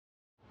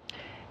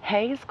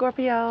Hey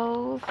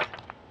Scorpios,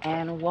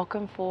 and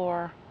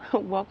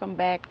welcome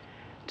back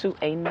to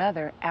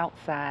another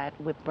Outside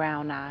with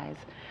Brown Eyes.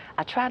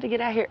 I tried to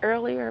get out here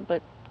earlier,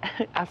 but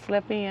I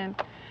slept in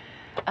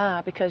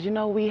because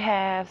we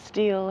have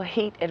still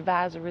heat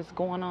advisories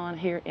going on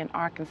here in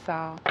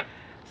Arkansas.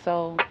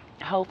 So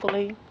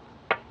hopefully,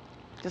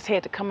 just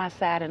had to come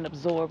outside and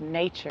absorb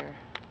nature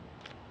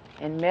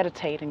and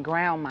meditate and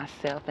ground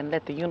myself and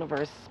let the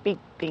universe speak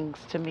things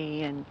to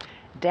me and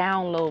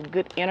download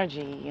good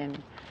energy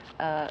and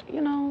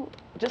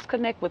just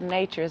connect with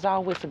nature is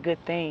always a good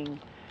thing,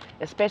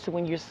 especially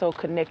when you're so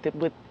connected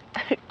with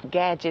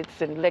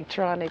gadgets and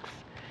electronics.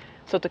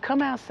 So to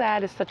come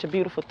outside is such a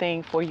beautiful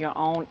thing for your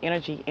own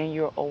energy and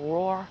your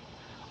aurora.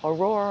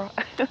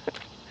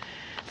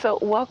 So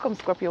welcome,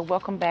 Scorpio.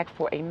 Welcome back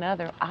for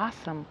another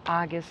awesome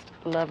August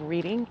love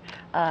reading.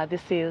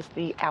 This is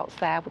the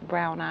Outside with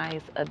Brown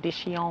Eyes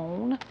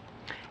edition.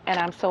 And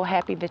I'm so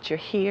happy that you're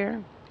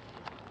here.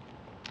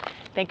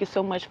 Thank you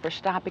so much for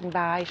stopping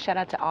by. Shout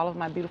out to all of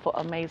my beautiful,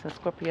 amazing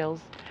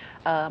Scorpios,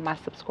 my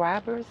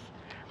subscribers,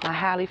 my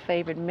highly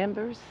favored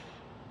members.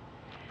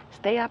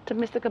 Stay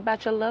optimistic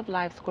about your love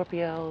life,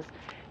 Scorpios.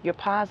 Your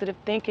positive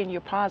thinking, your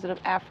positive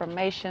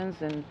affirmations,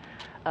 and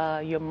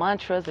your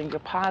mantras and your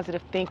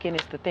positive thinking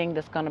is the thing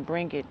that's going to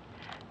bring it.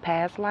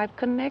 Past life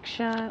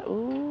connection.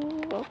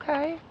 Ooh,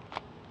 okay.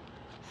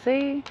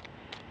 See?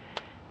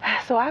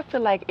 So I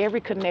feel like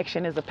every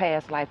connection is a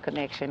past life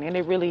connection, and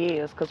it really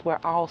is, because we're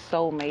all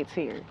soulmates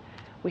here.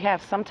 We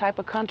have some type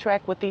of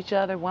contract with each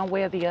other, one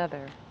way or the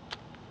other.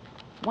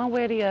 One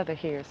way or the other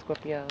here,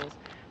 Scorpios.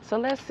 So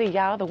let's see,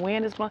 y'all. The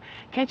wind is blowing.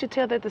 Can't you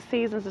tell that the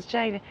seasons is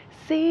changing?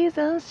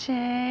 Seasons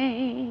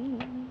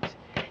change.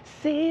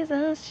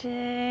 Seasons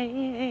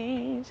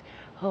change.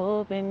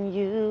 Hoping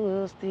you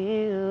will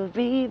still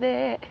be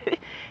there.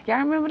 Y'all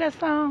remember that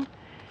song?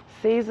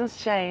 Seasons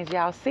change,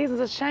 y'all.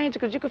 Seasons are changing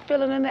because you can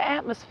feel it in the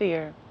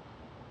atmosphere.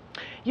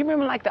 You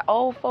remember like the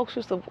old folks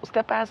used to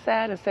step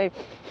outside and say,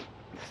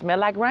 smell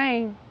like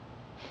rain.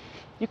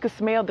 You can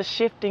smell the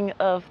shifting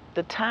of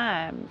the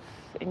times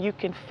and you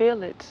can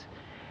feel it.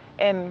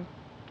 And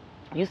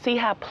you see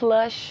how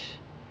plush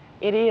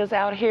it is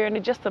out here, and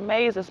it just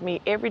amazes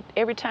me.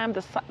 Every time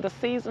the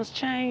seasons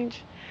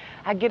change,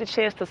 I get a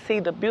chance to see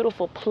the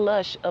beautiful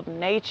plush of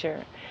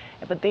nature.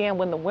 But then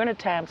when the winter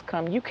times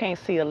come, you can't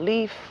see a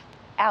leaf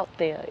out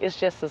there. It's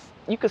just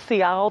you can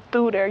see all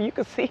through there. You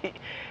can see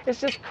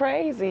it's just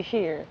crazy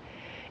here.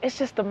 It's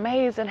just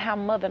amazing how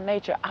Mother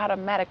Nature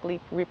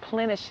automatically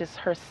replenishes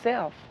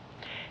herself.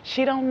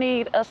 She don't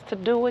need us to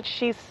do it.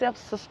 She's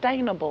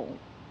self-sustainable.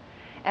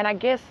 And I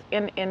guess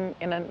in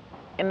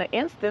an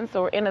instance,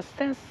 or in a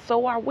sense,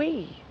 so are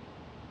we.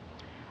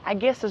 I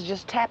guess it's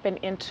just tapping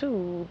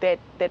into that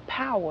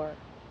power.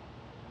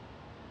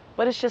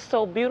 But it's just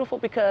so beautiful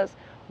because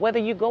whether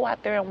you go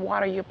out there and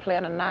water your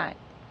plant or not,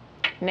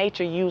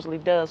 nature usually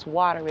does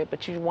water it,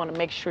 but you want to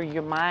make sure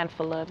you're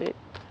mindful of it.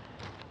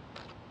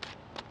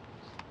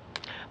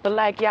 But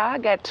like y'all, I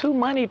got 2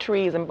 money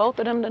trees and both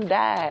of them done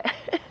died.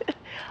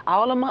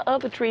 All of my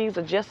other trees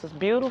are just as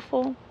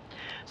beautiful.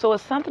 So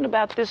it's something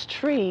about this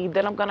tree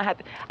that I'm going to have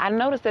to, I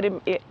noticed that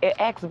it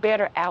acts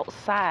better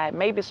outside.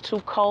 Maybe it's too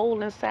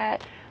cold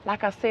inside.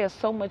 Like I said,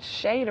 so much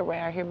shade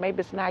around here. Maybe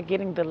it's not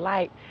getting the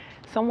light.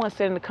 Someone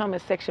said in the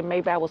comment section,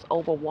 maybe I was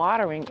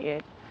overwatering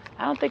it.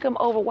 I don't think I'm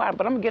overwatering,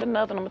 but I'm going to get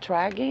another and I'm going to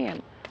try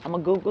again. I'm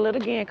going to Google it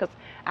again because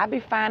I be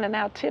finding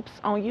out tips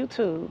on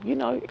YouTube. You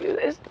know,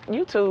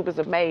 YouTube is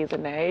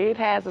amazing now. It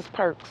has its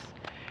perks.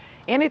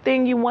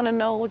 Anything you want to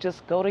know,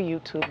 just go to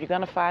YouTube. You're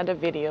going to find a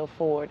video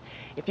for it.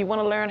 If you want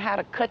to learn how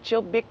to cut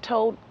your big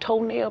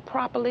toenail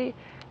properly,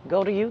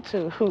 go to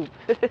YouTube.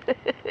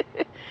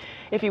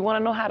 If you want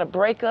to know how to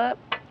break up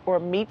or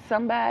meet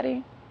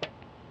somebody,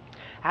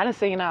 I done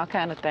seen all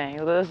kind of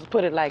things. Let's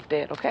put it like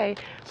that, okay?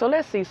 So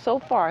let's see. So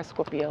far,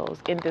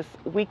 Scorpios, in this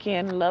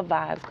weekend love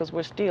vibes, because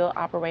we're still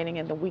operating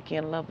in the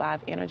weekend love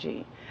vibe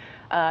energy.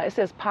 It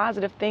says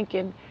positive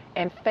thinking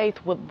and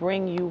faith will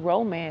bring you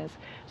romance.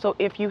 So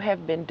if you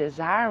have been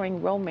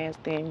desiring romance,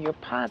 then you're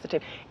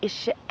positive.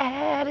 It's your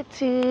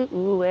attitude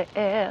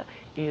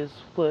is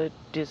what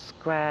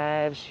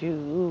describes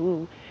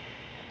you.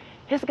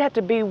 It's got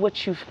to be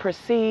what you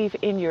perceive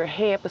in your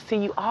head. But see,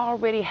 you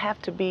already have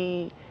to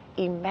be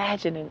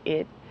imagining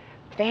it,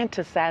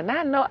 fantasizing.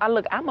 I know,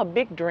 look, I'm a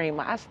big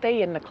dreamer. I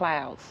stay in the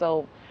clouds.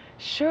 So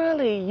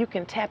surely you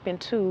can tap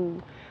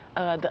into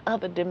the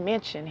other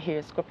dimension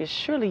here, Scorpio.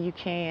 Surely you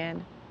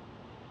can.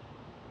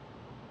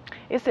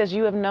 It says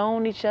you have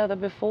known each other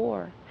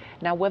before.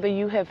 Now, whether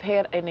you have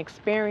had an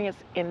experience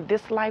in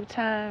this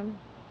lifetime,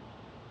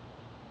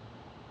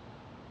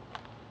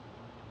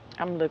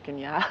 I'm looking,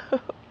 y'all.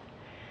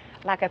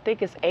 Like I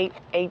think it's 8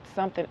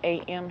 something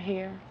a.m.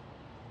 here.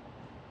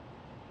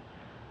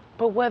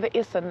 But whether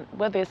it's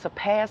a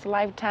past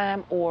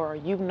lifetime or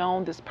you've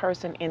known this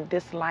person in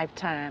this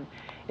lifetime,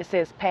 it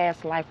says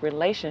past life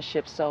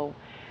relationship. So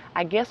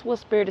I guess what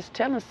Spirit is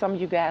telling some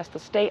of you guys to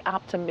stay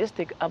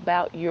optimistic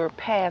about your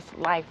past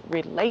life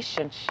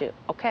relationship,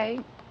 okay?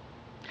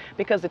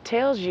 Because it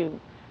tells you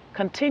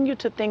Continue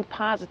to think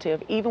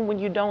positive even when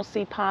you don't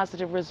see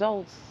positive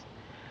results,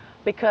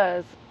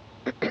 because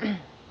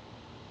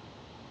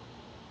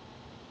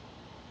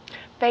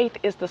faith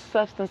is the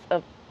substance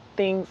of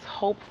things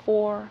hoped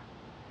for,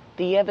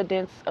 the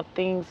evidence of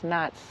things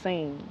not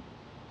seen.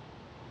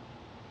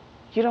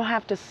 You don't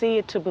have to see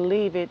it to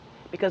believe it,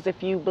 because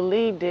if you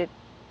believed it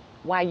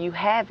while you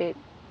have it,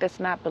 that's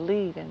not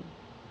believing.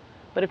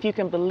 But if you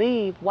can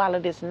believe while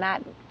it is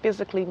not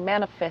physically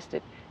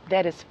manifested,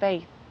 that is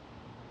faith.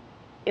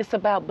 It's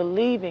about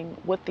believing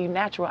what the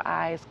natural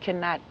eyes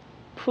cannot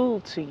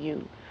prove to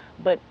you,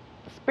 but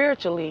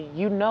spiritually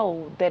you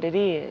know that it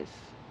is.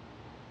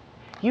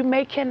 You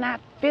cannot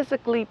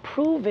physically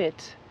prove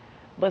it,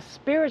 but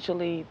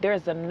spiritually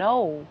there's a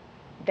know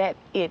that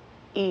it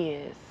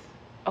is.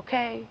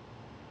 Okay?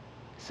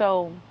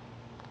 So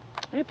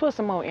let me put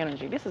some more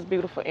energy. This is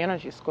beautiful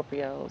energy,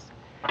 Scorpios.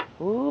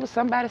 Ooh,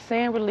 somebody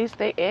saying release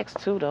their ex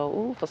too, though.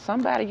 Ooh, for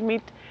somebody you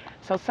need,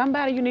 so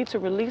somebody you need to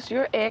release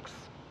your ex.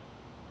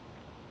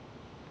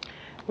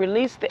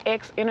 Release the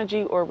ex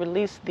energy or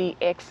release the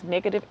ex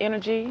negative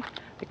energy,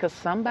 because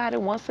somebody,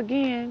 once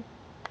again,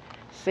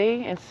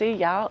 see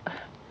y'all.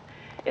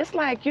 It's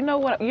like, you know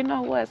what,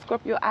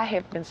 Scorpio, I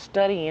have been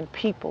studying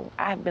people.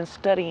 I've been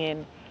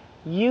studying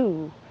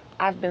you.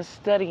 I've been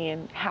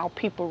studying how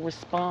people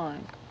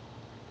respond.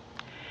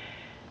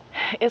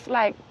 It's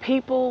like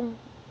people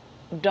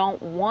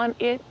don't want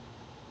it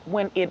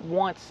when it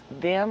wants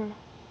them,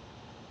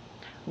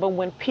 but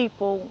when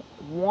people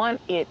want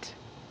it,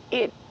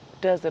 it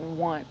doesn't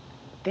want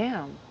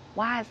them.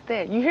 Why is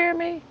that? You hear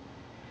me?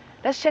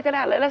 Let's check it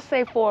out. Let's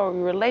say for a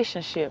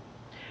relationship,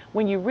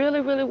 when you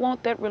really, really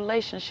want that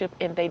relationship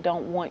and they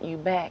don't want you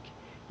back,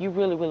 you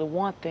really, really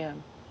want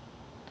them.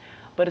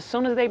 But as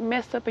soon as they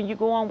mess up and you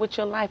go on with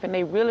your life and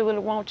they really, really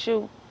want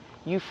you,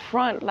 you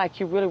front like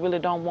you really, really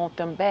don't want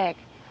them back,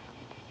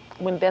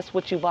 when that's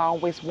what you've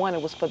always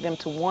wanted, was for them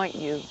to want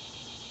you.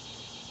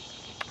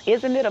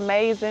 Isn't it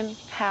amazing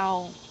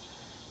how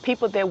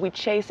people that we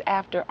chase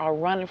after are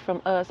running from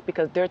us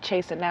because they're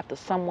chasing after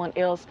someone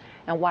else,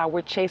 and while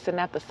we're chasing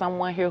after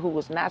someone here who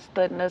was not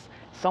studying us,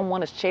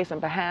 someone is chasing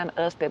behind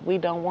us that we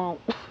don't want?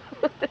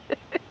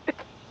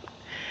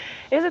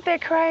 Isn't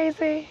that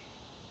crazy?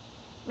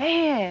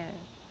 Man.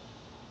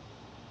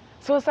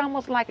 So it's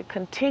almost like a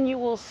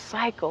continual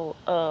cycle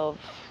of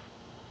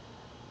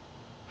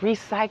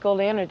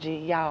recycled energy,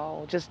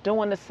 y'all. Just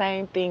doing the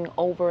same thing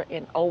over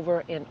and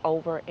over and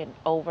over and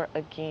over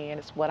again.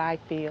 It's what I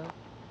feel.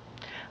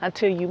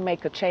 Until you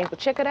make a change. But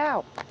check it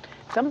out.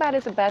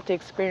 Somebody's about to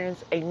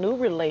experience a new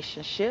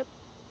relationship,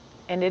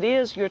 and it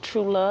is your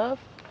true love,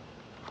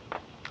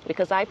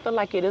 because I feel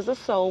like it is a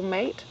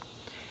soulmate.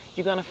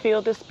 You're going to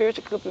feel this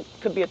spiritual,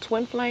 could be a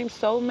twin flame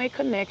soulmate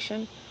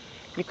connection.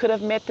 You could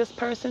have met this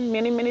person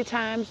many, many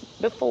times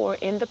before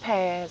in the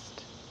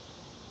past.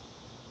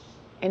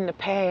 In the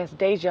past,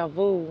 deja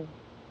vu.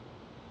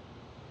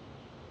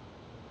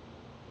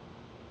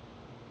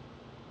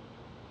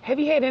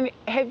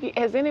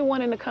 Has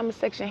anyone in the comment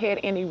section had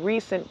any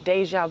recent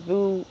deja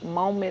vu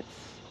moments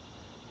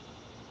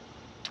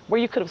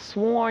where you could have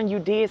sworn you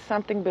did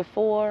something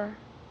before?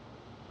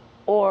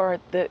 Or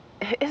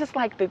it's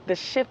like the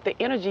shift, the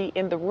energy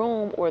in the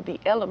room or the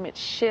element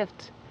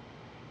shift.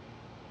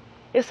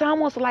 It's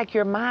almost like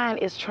your mind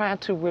is trying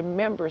to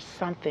remember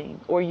something,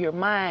 or your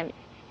mind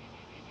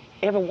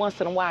every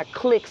once in a while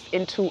clicks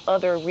into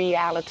other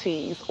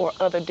realities or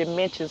other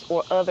dimensions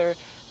or other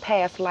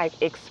past life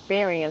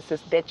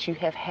experiences that you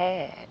have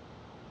had.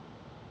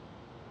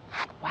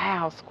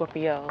 Wow,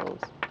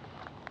 Scorpios.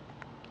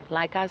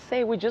 Like I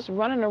say, we're just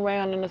running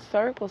around in a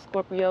circle,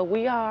 Scorpio.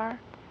 We are.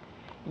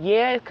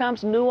 Yeah, it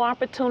comes new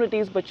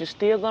opportunities, but you're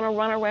still going to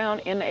run around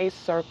in a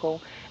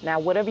circle. Now,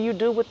 whatever you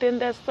do within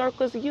that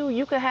circle is you.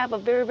 You could have a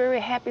very, very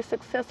happy,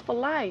 successful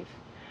life.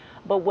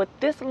 But what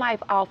this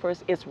life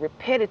offers is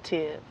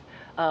repetitive,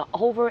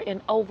 over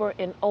and over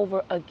and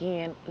over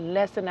again,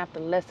 lesson after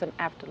lesson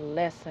after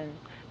lesson,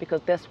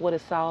 because that's what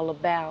it's all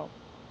about.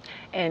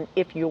 And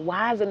if you're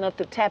wise enough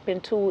to tap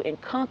into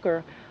and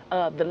conquer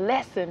the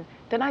lesson,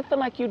 then I feel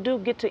like you do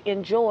get to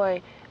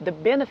enjoy the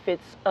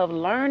benefits of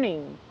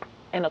learning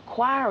and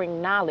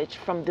acquiring knowledge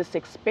from this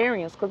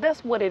experience, because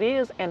that's what it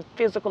is. And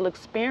physical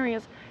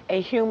experience, a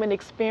human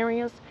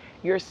experience,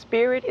 your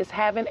spirit is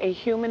having a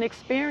human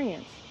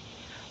experience.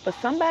 But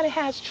somebody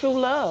has true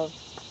love.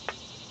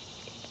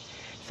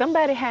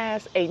 Somebody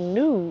has a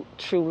new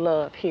true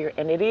love here,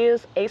 and it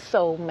is a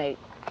soulmate.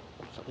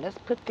 So let's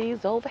put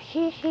these over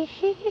here.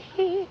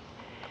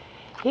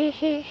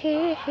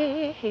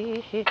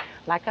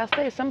 Like I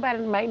say, somebody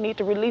might need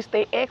to release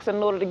their ex in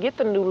order to get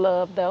the new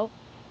love, though.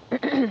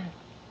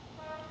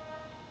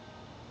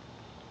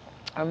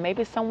 Or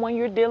maybe someone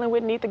you're dealing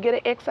with need to get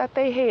an ex out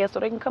their head so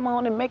they can come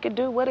on and make it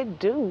do what it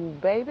do,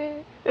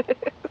 baby.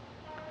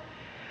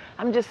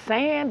 I'm just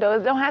saying, though,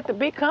 it don't have to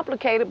be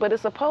complicated, but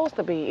it's supposed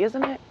to be,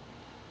 isn't it?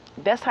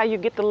 That's how you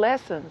get the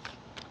lessons.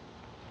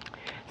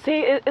 See,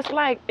 it's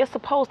like it's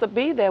supposed to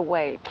be that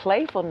way.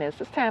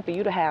 Playfulness. It's time for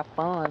you to have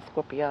fun,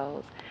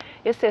 Scorpios.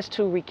 It says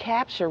to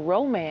recapture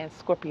romance,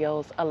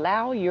 Scorpios,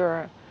 allow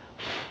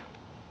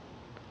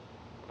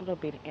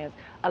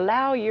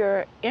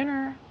your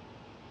inner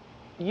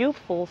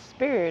youthful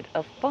spirit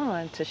of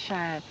fun to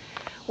shine.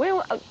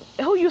 Well,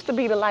 who used to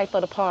be the life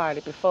of the party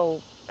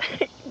before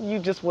you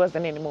just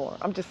wasn't anymore?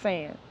 I'm just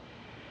saying.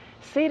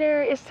 See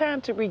there, it's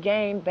time to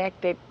regain back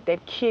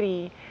that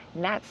kitty,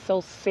 not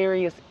so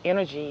serious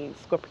energy,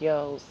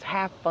 Scorpios.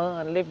 Have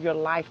fun, live your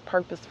life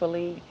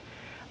purposefully,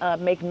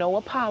 make no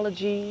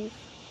apologies,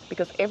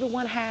 because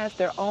everyone has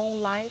their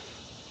own life.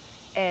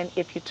 And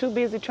if you're too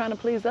busy trying to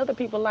please other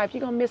people's life,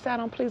 you're going to miss out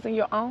on pleasing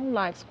your own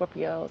life,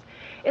 Scorpios.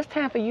 It's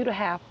time for you to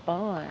have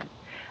fun.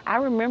 I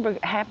remember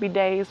happy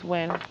days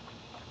when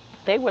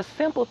they were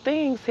simple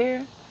things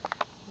here.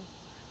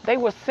 They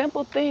were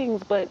simple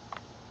things, but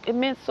it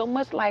meant so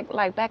much.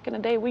 Like back in the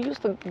day, we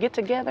used to get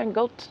together and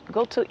go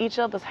to each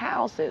other's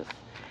houses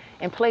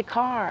and play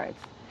cards.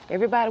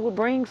 Everybody would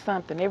bring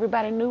something.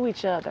 Everybody knew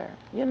each other,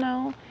 you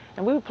know.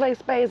 And we would play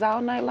spades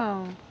all night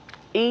long.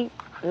 Eat,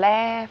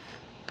 laugh.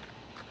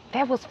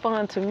 That was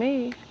fun to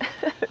me.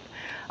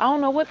 I don't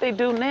know what they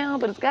do now,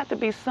 but it's got to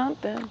be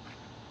something.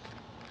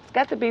 It's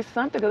got to be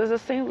something, because it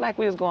just seems like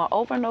we're just going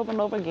over and over and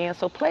over again.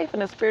 So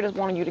playfulness, Spirit is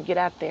wanting you to get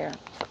out there.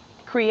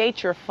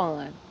 Create your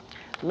fun.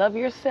 Love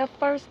yourself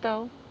first,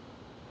 though.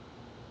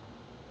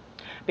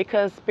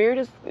 Because Spirit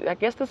is, I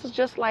guess this is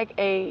just like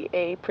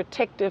a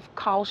protective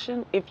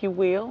caution, if you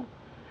will.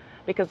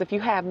 Because if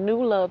you have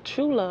new love,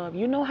 true love,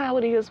 you know how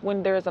it is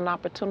when there's an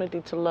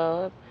opportunity to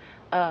love.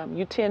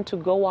 You tend to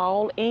go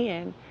all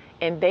in,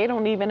 and they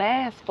don't even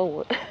ask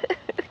for it.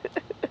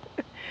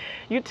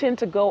 You tend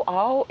to go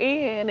all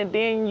in, and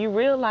then you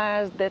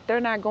realize that they're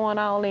not going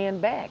all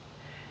in back.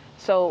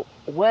 So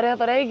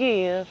whatever they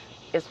give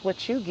is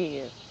what you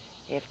give.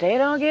 If they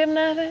don't give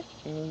nothing,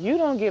 you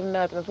don't give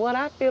nothing. It's what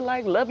I feel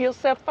like. Love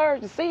yourself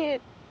first. You see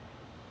it?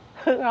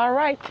 All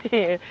right,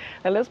 then.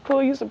 And let's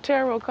pull you some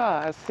tarot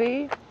cards.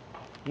 See?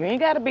 You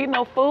ain't got to be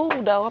no fool,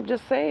 though. I'm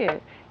just saying.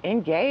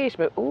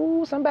 Engagement.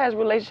 Ooh, somebody's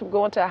relationship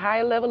going to a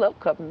higher level of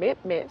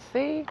commitment.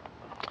 See?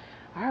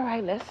 All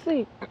right, let's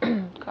see.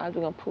 Cards,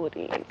 we're going to pull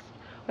these.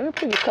 Let me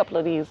pull you a couple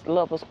of these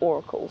Lovers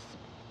Oracles.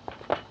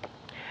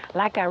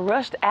 Like I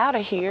rushed out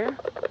of here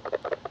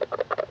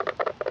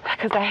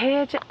because I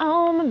had you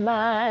on my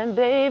mind,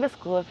 baby,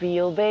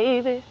 Scorpio,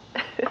 baby.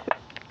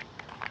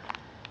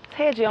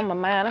 Had you on my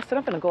mind. I said,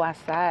 I'm going to go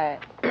outside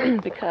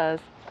because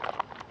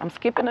I'm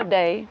skipping a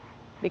day,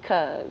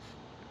 because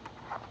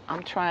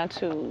I'm trying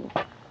to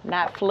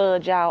not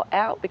flood y'all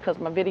out because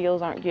my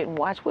videos aren't getting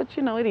watched, which,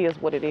 you know, it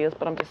is what it is,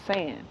 but I'm just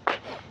saying.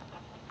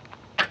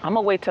 I'm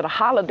going to wait till the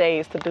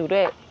holidays to do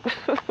that.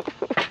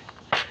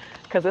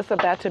 Because it's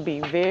about to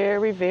be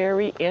very,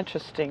 very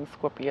interesting,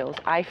 Scorpios.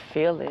 I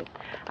feel it.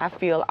 I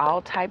feel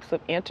all types of,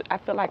 I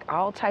feel like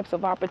all types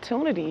of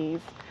opportunities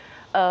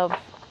of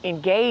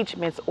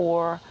engagements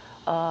or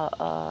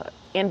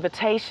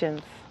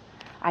invitations.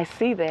 I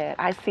see that.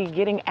 I see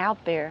getting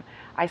out there.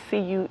 I see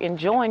you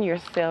enjoying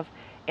yourself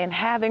and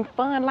having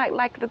fun.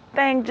 Like the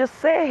thing just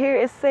said here,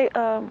 it say,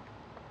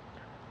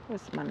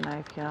 where's my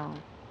knife, y'all?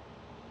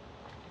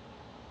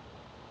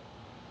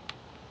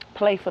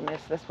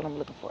 Playfulness, that's what I'm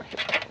looking for here.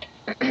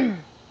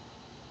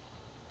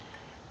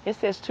 It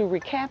says to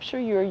recapture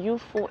your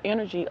youthful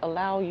energy,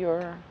 allow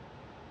your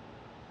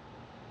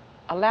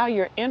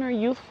inner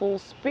youthful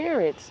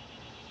spirits.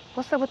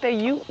 What's up with that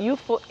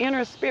youthful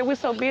inner spirit? We're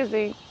so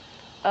busy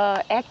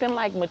acting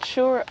like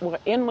immature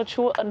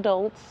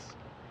adults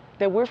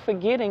that we're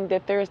forgetting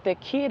that there's that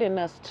kid in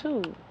us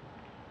too.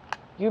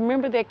 You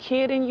remember that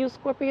kid in you,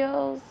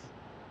 Scorpios?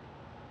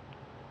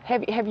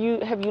 Have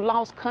you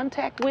lost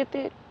contact with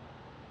it?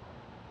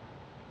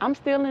 I'm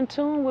still in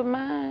tune with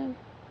mine.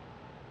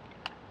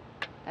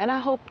 And I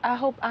hope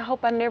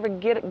I never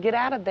get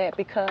out of that,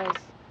 because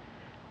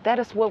that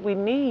is what we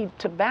need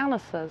to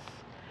balance us.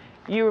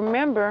 You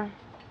remember,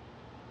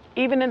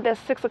 even in that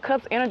Six of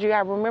Cups energy, I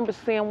remember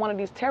seeing one of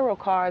these tarot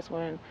cards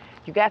when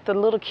you got the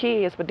little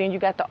kids, but then you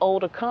got the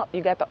older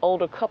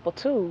couple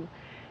too.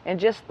 And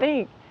just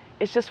think,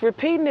 it's just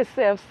repeating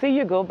itself. See,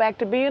 you go back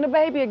to being a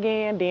baby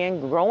again, then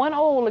growing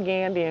old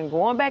again, then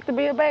going back to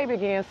be a baby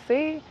again.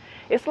 See,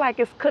 it's like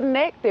it's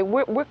connected.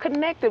 We're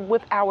connected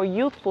with our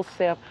youthful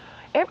self.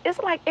 It's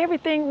like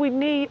everything we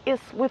need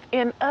is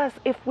within us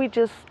if we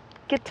just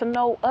get to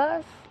know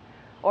us,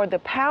 or the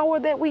power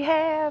that we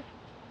have,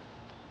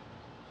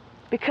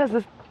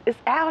 because it's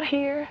out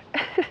here.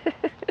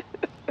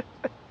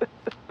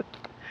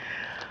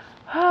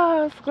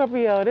 Oh,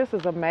 Scorpio, this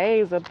is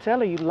amazing. I'm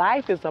telling you,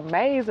 life is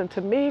amazing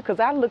to me, because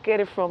I look at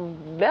it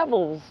from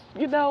levels,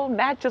 you know,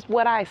 not just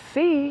what I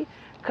see,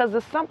 because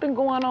there's something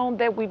going on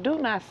that we do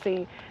not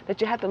see,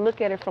 that you have to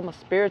look at it from a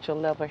spiritual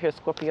level here,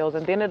 Scorpios,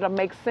 and then it'll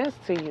make sense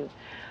to you.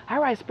 All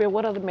right, Spirit,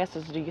 what other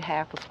message do you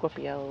have for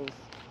Scorpios?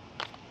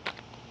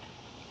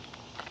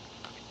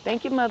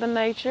 Thank you, Mother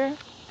Nature,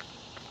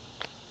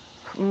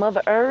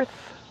 Mother Earth,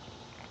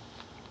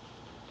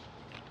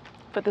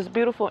 for this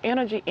beautiful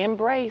energy.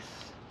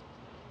 Embrace.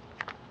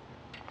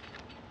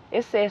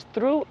 It says,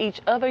 through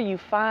each other you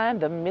find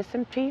the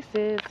missing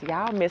pieces.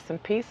 Y'all missing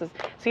pieces.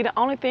 See, the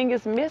only thing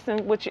is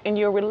missing which in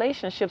your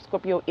relationship,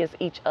 Scorpio, is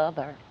each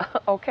other.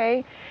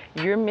 Okay?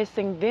 You're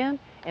missing them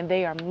and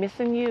they are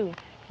missing you.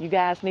 You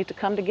guys need to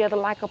come together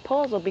like a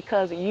puzzle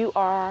because you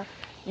are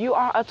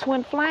a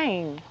twin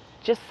flame,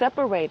 just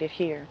separated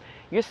here.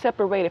 You're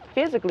separated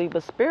physically,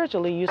 but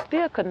spiritually you're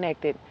still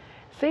connected.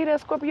 See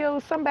that, Scorpio?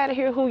 Somebody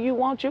here who you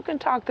want, you can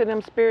talk to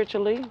them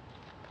spiritually.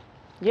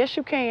 Yes,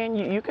 you can.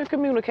 You can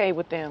communicate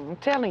with them. I'm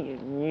telling you.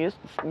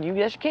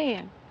 Yes, you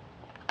can.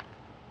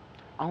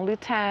 Only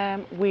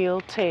time will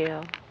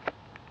tell.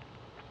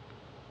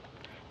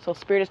 So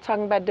Spirit is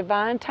talking about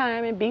divine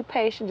timing. Be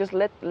patient. Just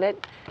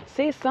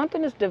see,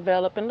 something is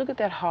developing. Look at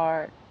that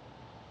heart.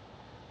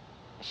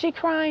 She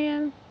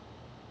crying.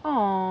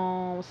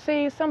 Oh,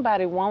 see,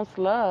 somebody wants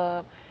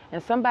love.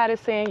 And somebody's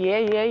saying,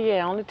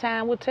 yeah. Only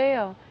time will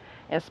tell.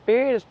 And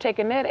Spirit is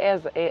taking that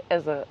as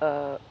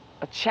a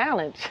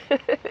challenge.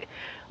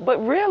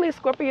 But really,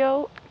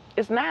 Scorpio,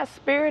 it's not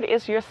Spirit,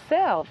 it's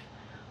yourself.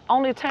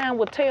 Only time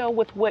will tell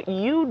with what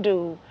you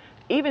do.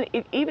 Even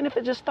if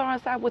it just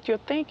starts out with your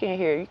thinking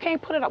here. You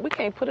can't put it off. We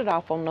can't put it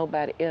off on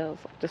nobody else.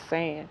 Just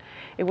saying.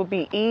 It would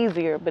be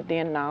easier, but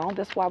then no.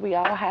 That's why we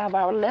all have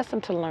our lesson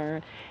to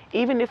learn.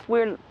 Even if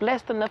we're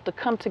blessed enough to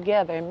come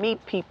together and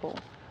meet people,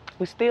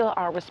 we still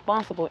are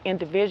responsible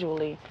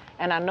individually.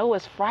 And I know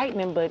it's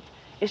frightening, but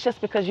it's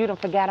just because you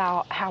don't forget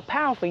how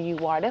powerful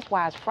you are. That's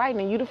why it's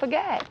frightening you to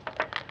forget.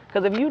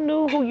 Because if you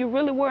knew who you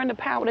really were and the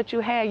power that you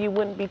had, you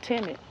wouldn't be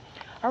timid.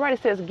 All right,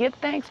 it says, give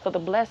thanks for the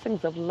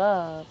blessings of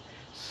love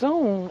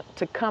soon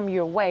to come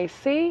your way.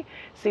 See,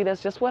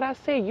 that's just what I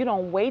said. You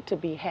don't wait to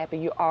be happy.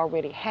 You're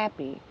already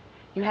happy.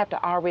 You have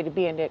to already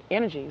be in that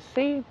energy.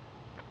 See,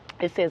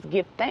 it says,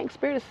 give thanks.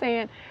 Spirit is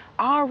saying,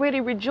 already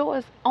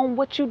rejoice on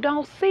what you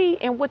don't see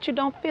and what you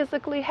don't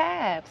physically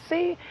have.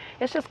 See,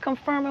 it's just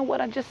confirming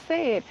what I just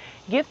said.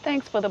 Give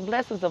thanks for the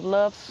blessings of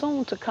love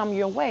soon to come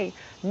your way.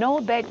 Know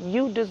that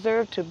you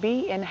deserve to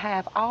be and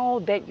have all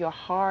that your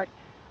heart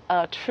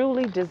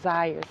truly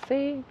desires.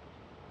 See,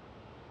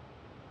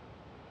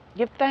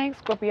 give thanks,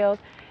 Scorpios.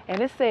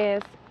 And it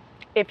says,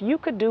 if you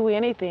could do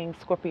anything,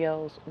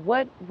 Scorpios,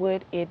 what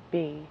would it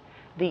be?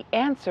 The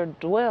answer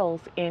dwells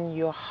in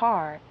your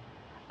heart,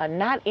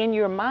 not in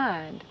your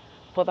mind.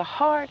 For the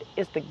heart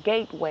is the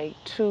gateway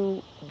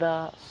to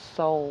the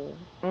soul.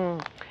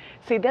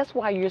 See, that's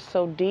why you're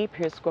so deep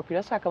here,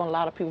 Scorpio. That's why a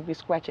lot of people be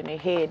scratching their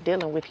head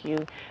dealing with you,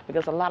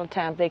 because a lot of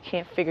times they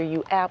can't figure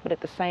you out, but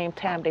at the same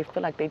time they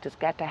feel like they just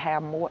got to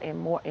have more and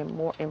more and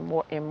more and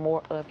more and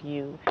more of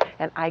you.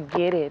 And I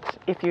get it.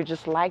 If you're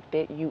just like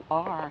that, you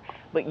are.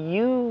 But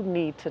you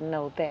need to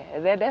know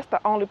that's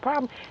the only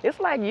problem. It's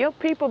like your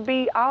people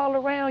be all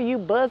around you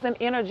buzzing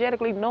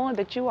energetically, knowing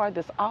that you are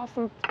this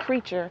awesome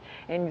creature.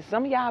 And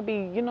some of y'all be,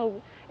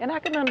 and I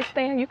can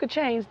understand you could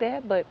change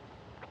that, but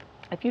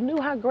if you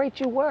knew how great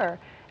you were,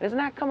 it's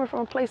not coming from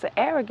a place of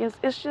arrogance.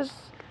 It's just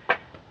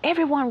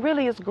everyone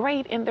really is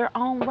great in their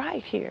own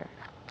right here.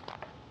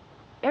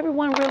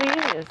 Everyone really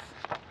is.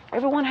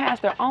 Everyone has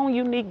their own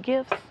unique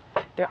gifts,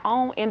 their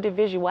own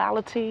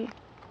individuality.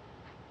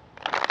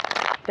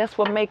 That's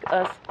what makes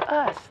us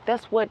us.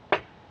 That's what,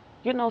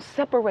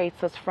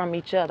 separates us from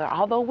each other.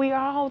 Although we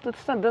are all the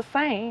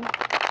same,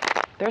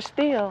 there's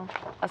still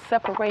a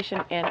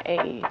separation in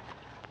a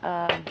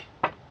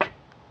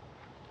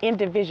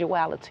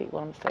individuality,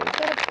 what I'm saying. Is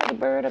that a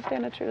bird up there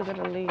in the tree, or is it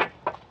a leaf?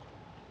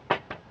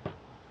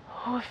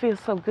 Oh, it feels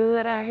so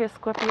good out here,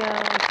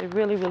 Scorpios. It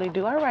really, really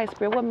do. All right,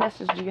 Spirit, what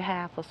message do you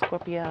have for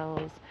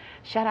Scorpios?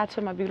 Shout out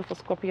to my beautiful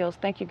Scorpios.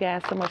 Thank you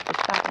guys so much for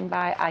stopping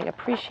by. I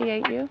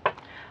appreciate you.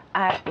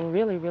 I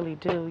really, really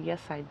do.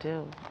 Yes, I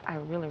do. I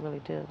really,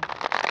 really do.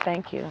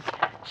 Thank you.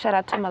 Shout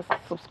out to my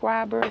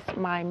subscribers,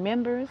 my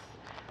members,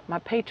 my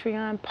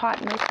Patreon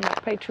partners, my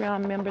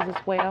Patreon members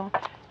as well.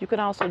 You can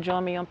also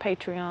join me on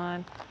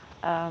Patreon.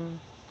 I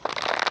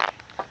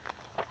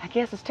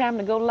guess it's time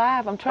to go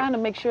live. I'm trying to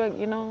make sure,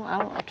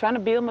 I'm trying to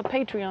build my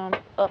Patreon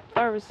up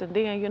first, and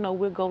then,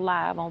 we'll go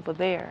live over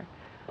there.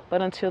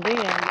 But until then,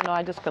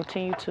 I just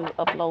continue to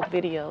upload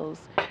videos.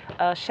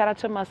 Shout out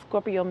to my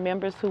Scorpio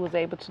members who was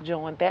able to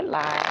join that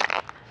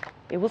live.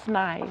 It was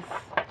nice.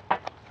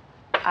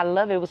 I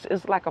love it.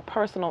 It's like a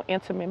personal,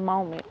 intimate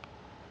moment.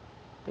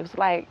 It was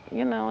like,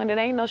 and it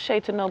ain't no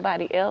shade to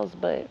nobody else,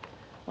 but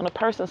when a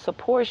person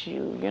supports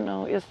you,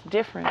 it's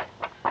different.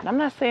 And I'm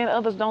not saying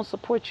others don't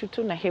support you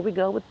too. Now, here we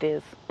go with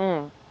this.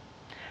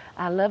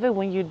 I love it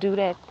when you do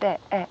that.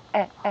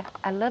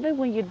 I love it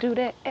when you do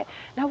that.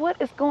 Now,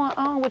 what is going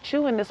on with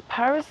you and this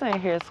person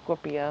here,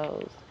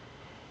 Scorpios?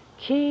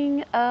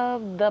 King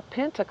of the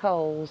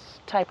Pentacles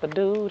type of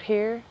dude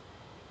here.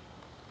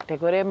 There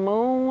go that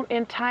moon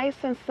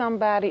enticing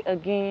somebody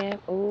again.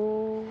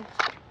 Ooh.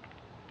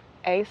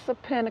 Ace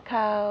of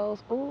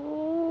Pentacles.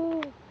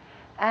 Ooh.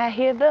 I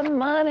hear the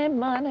money,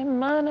 money,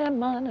 money,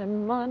 money,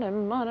 money,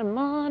 money,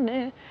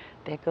 money.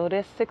 There go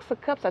that Six of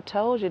Cups. I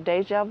told you,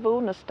 deja vu,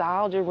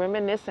 nostalgia,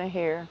 reminiscing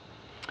here.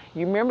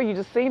 You remember you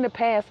just seen the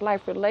past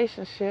life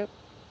relationship.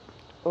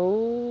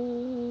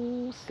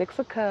 Ooh, Six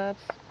of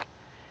Cups.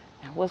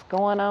 And what's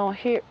going on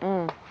here?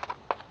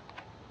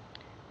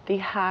 The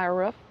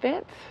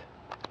Hierophant,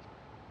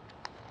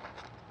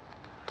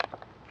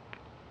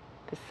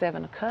 the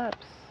Seven of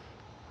Cups,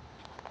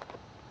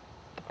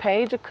 the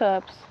Page of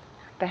Cups,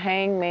 the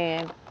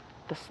Hangman,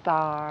 the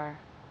Star,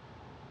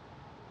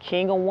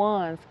 King of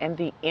Wands, and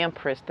the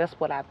Empress. That's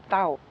what I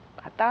thought.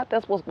 I thought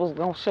that's what was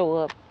going to show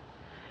up.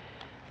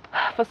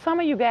 For some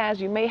of you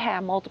guys, you may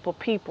have multiple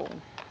people.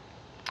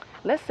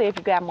 Let's see if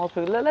you got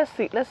multiple. Let's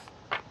see.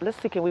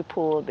 Can we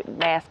pull the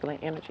masculine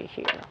energy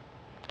here?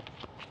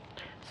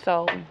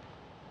 So,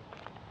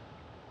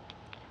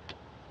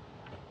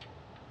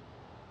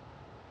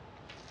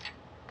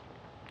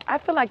 I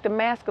feel like the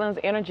masculine's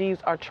energies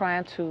are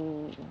trying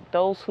to,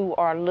 those who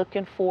are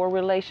looking for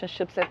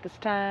relationships at this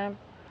time,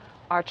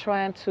 are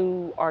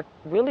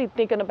really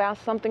thinking about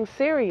something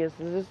serious.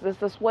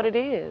 This is what it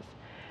is.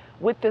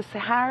 With this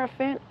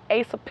Hierophant,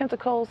 Ace of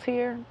Pentacles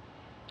here,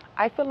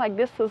 I feel like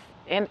this is,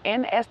 and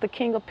as the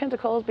King of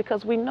Pentacles,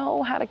 because we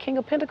know how the King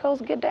of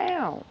Pentacles get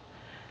down.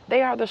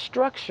 They are the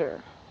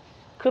structure.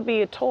 Could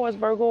be a Taurus,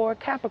 Virgo, or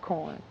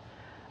Capricorn.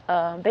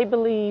 They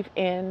believe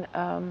in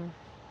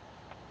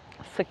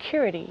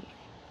security,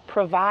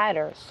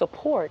 provider,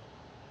 support.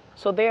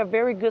 So they're a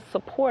very good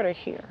supporter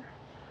here.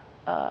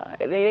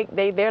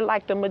 They're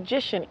like the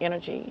magician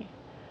energy.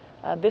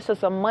 This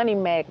is a money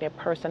magnet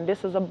person.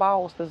 This is a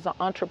boss. This is an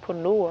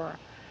entrepreneur.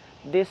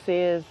 This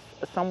is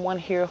someone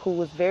here who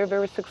is very,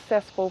 very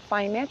successful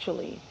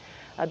financially.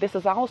 This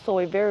is also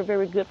a very,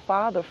 very good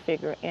father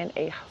figure and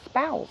a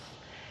spouse.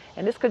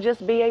 And this could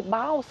just be a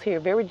boss here,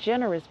 very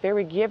generous,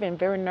 very giving,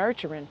 very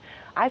nurturing.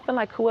 I feel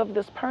like whoever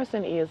this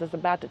person is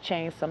about to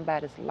change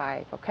somebody's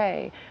life,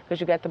 okay? Because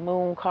you got the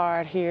Moon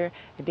card here,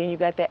 and then you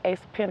got that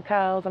Ace of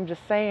Pentacles. I'm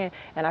just saying,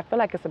 and I feel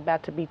like it's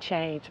about to be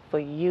changed for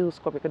you,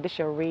 Scorpio, because this is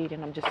your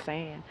reading. I'm just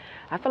saying.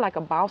 I feel like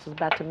a boss is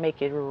about to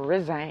make it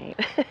resign.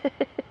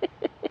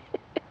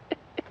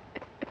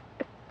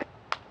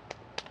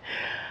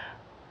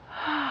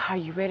 Are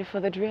you ready for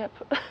the drip?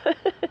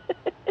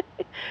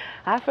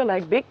 I feel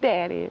like Big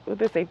Daddy. What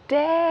they say,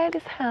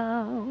 Daddy's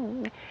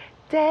home.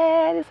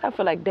 Daddy's. I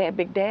feel like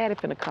Big Daddy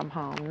finna come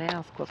home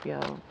now,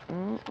 Scorpio.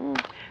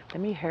 Let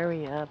me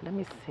hurry up. Let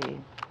me see.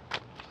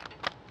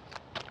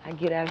 I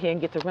get out here and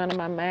get to running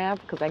my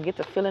mouth because I get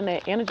to feeling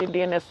that energy.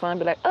 Then that sun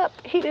be like, up,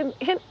 heat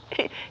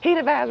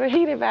advisory.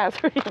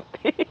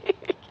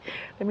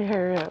 Let me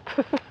hurry up.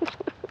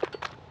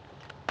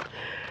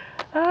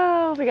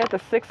 Oh, we got the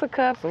Six of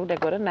Cups. Oh, they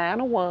go to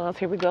Nine of Wands.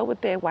 Here we go with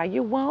that. Why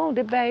you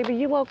wounded, baby?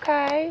 You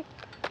okay?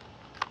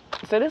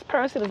 So this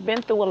person has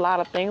been through a lot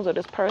of things, or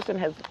this person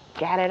has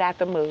got it out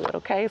the mud,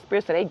 okay?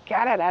 Spirit said they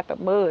got it out the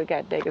mud,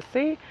 God dang it.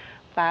 See?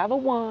 Five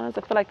of Wands.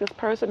 I feel like this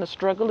person, the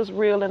struggle is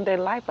real in their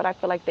life, but I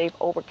feel like they've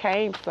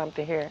overcame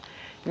something here.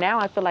 Now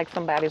I feel like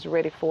somebody's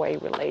ready for a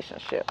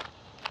relationship.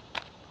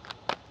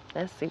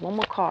 Let's see, one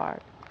more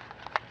card.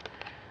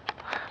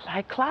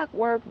 Like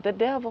clockwork, the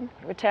devil.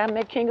 Every time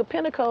that King of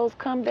Pentacles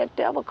come, that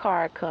devil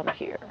card come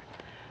here.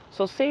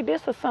 So see,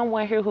 this is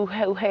someone here who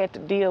had to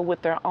deal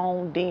with their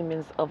own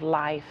demons of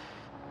life.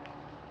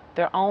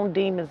 Their own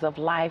demons of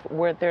life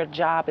where their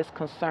job is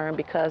concerned,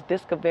 because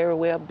this could very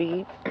well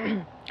be,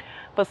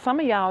 for some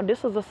of y'all,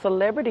 this is a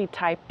celebrity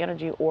type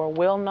energy or a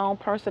well-known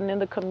person in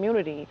the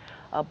community,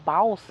 a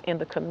boss in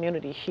the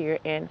community here,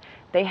 and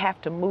they have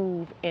to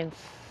move in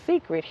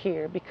secret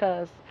here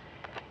because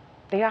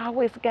they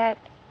always got,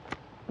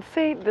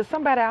 see,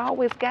 somebody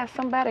always got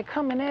somebody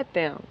coming at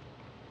them.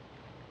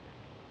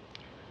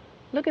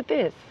 Look at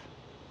this.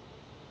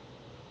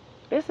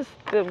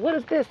 What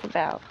is this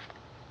about?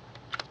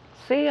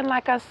 See, and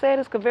like I said,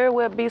 this could very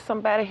well be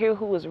somebody here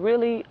who is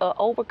really an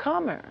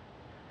overcomer.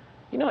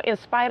 You know, in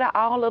spite of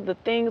all of the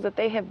things that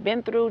they have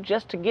been through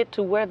just to get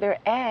to where they're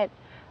at,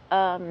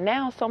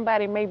 now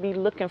somebody may be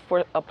looking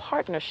for a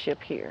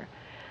partnership here.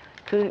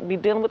 Could be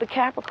dealing with the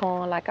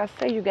Capricorn. Like I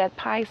say, you got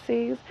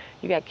Pisces,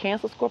 you got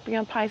Cancer, Scorpio,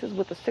 and Pisces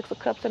with the Six of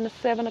Cups and the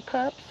Seven of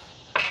Cups.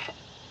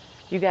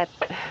 You got,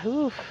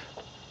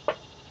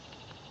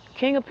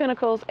 King of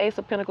Pentacles, Ace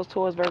of Pentacles,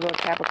 Taurus, Virgo,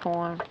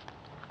 Capricorn,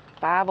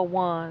 Five of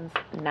Wands,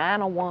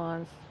 Nine of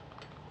Wands,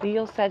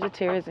 Leo,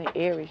 Sagittarius, and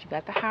Aries. You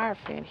got the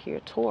Hierophant here,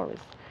 Taurus.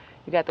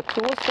 You got the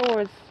Two of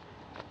Swords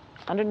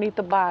underneath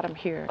the bottom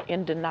here,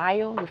 in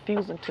denial,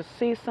 refusing to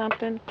see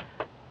something,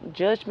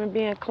 judgment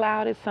being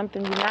clouded,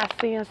 something you're not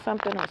seeing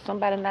something, or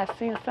somebody not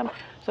seeing something.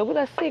 So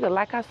let's see,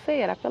 like I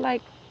said, I feel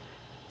like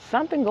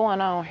something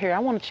going on here. I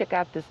want to check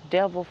out this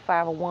Devil,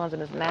 Five of Wands,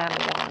 and this Nine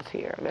of Wands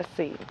here. Let's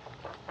see.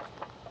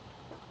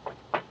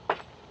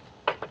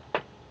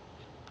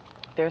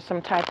 There's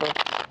some type of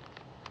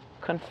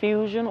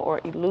confusion or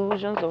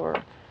illusions, or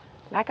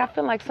like I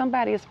feel like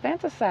somebody is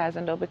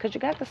fantasizing though, because you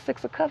got the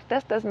Six of Cups.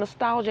 That's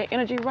nostalgia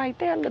energy right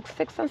there. Look,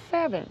 6 and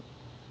 7.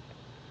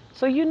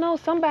 So you know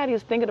somebody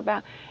is thinking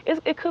about,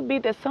 it could be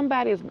that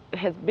somebody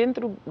has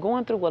been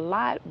going through a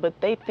lot, but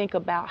they think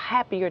about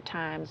happier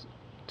times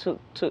to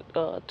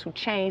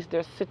change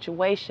their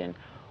situation,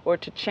 or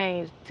to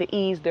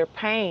ease their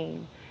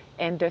pain.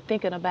 and they're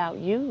thinking about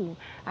you.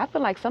 I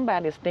feel like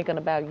somebody is thinking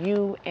about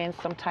you and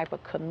some type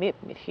of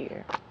commitment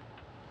here.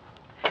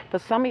 For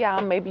some of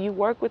y'all, maybe you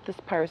work with this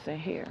person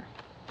here.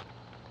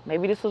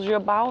 Maybe this is your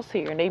boss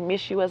here and they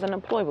miss you as an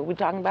employee, but we're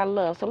talking about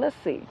love. So let's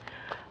see.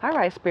 All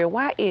right, Spirit,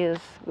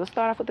 we'll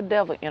start off with the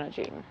devil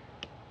energy.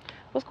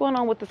 What's going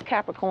on with this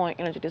Capricorn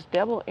energy, this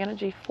devil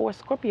energy for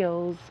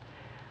Scorpios?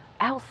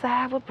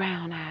 Outside with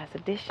Brown Eyes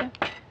edition.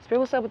 Spirit,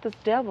 what's up with this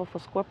devil for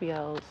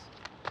Scorpios?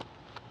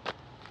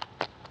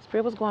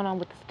 Spirit, what's going on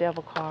with this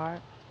devil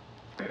card?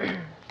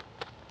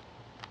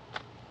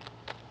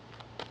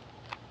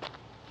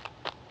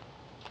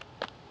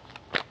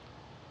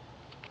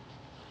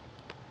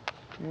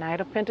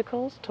 Knight of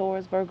Pentacles,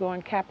 Taurus, Virgo,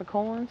 and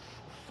Capricorns.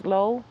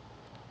 Slow.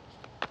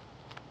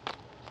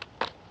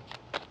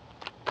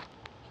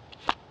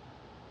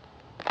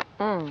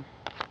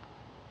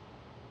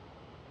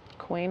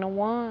 Queen of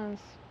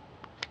Wands.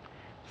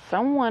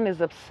 Someone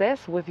is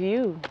obsessed with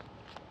you.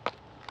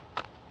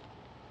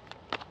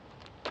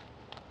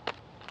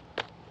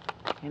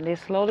 And they're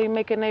slowly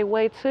making their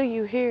way to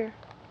you here.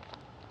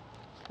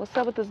 What's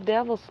up with this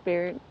devil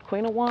spirit?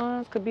 Queen of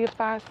Wands could be a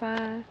fire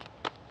sign.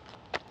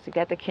 So you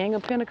got the King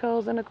of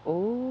Pentacles and the...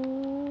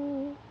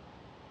 Ooh.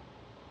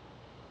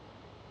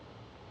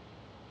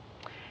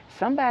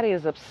 Somebody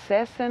is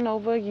obsessing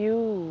over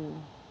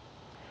you.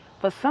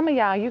 For some of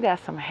y'all, you got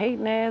some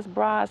hating ass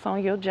broads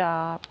on your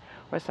job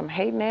or some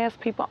hating ass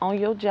people on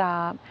your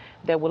job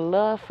that would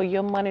love for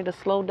your money to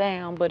slow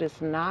down, but it's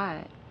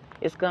not.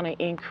 It's going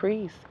to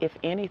increase, if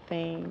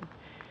anything.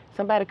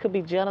 Somebody could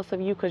be jealous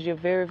of you because you're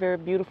very, very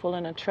beautiful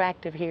and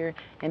attractive here,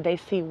 and they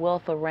see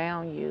wealth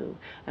around you.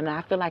 And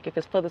I feel like if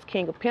it's for this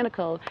King of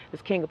Pentacles,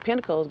 this King of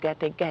Pentacles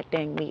got their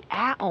goddamn me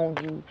eye on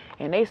you,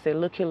 and they say,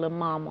 look here, little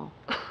mama.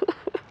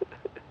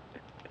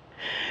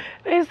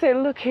 They said,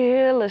 look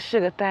here, little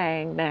sugar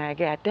thing. Now,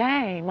 god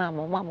dang,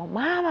 mama, mama,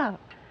 mama.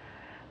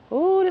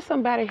 Ooh, there's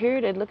somebody here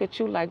that look at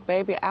you like,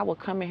 baby, I will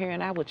come in here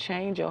and I will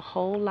change your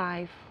whole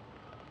life.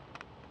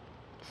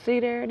 See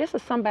there? This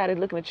is somebody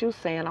looking at you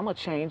saying, I'm going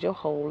to change your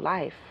whole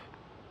life.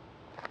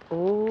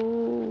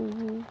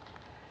 Ooh.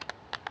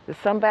 There's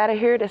somebody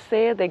here that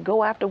says they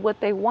go after what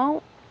they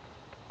want.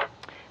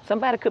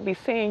 Somebody could be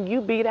saying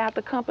you beat out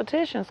the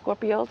competition.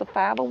 Scorpios, the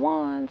Five of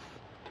Wands.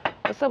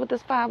 What's up with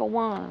this Five of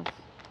Wands?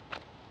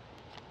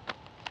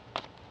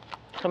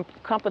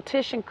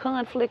 Competition,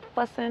 conflict,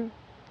 fussing.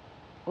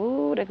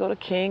 Ooh, they go to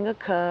King of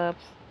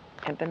Cups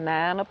and the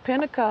Nine of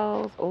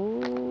Pentacles.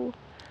 Ooh.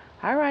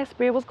 All right,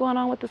 Spirit, what's going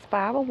on with this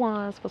Five of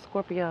Wands for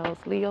Scorpios,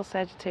 Leo,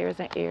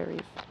 Sagittarius, and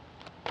Aries?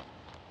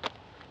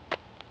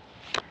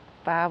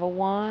 Five of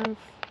Wands.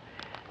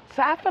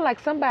 So I feel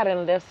like somebody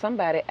left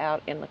somebody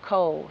out in the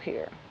cold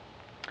here.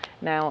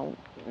 Now,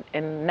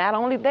 and not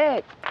only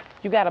that,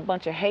 you got a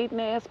bunch of hating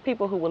ass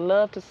people who would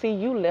love to see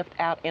you left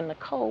out in the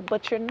cold,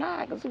 but you're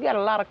not, because you got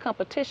a lot of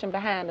competition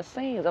behind the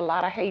scenes, a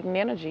lot of hating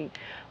energy.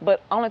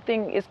 But only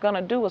thing it's going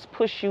to do is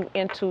push you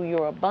into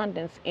your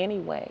abundance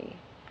anyway.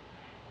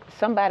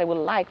 Somebody would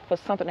like for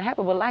something to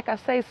happen, but like I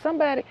say,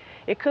 somebody,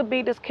 it could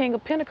be this King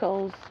of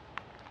Pentacles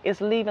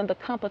is leaving the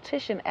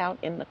competition out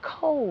in the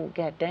cold,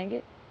 god dang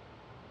it.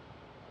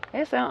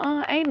 They say,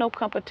 ain't no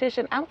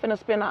competition. I'm finna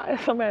spend,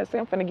 somebody say,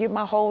 I'm finna give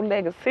my whole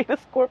legacy to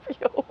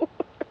Scorpio.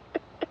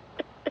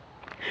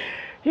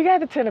 You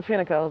got the Ten of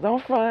Pentacles,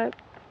 don't front.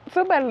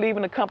 Somebody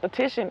leaving the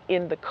competition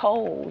in the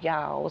cold,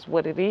 y'all, is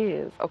what it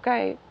is,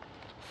 okay?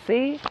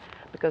 See?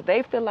 Because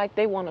they feel like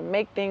they want to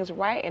make things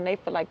right, and they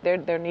feel like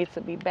there needs to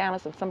be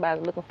balance, and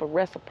somebody's looking for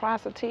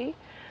reciprocity,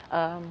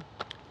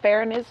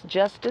 fairness,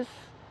 justice.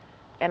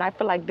 And I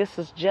feel like this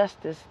is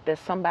justice that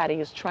somebody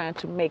is trying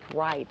to make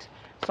right.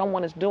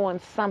 Someone is doing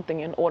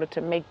something in order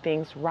to make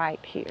things right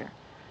here.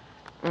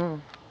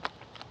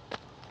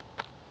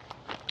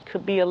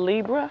 Could be a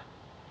Libra.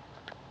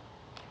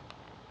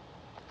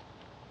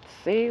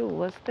 See,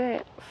 what's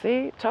that?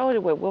 See, told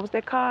you, what was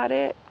that card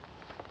at?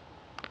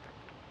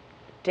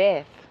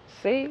 Death.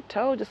 See,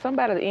 told you,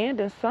 somebody's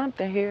ending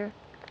something here.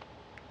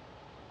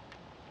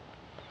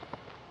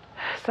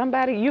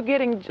 Somebody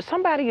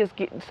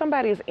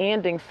is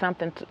ending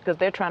something because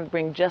they're trying to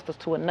bring justice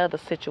to another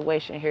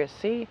situation here.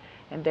 See,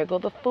 and there go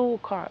the Fool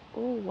card.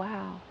 Ooh,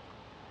 wow.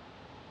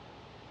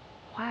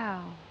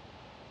 Wow.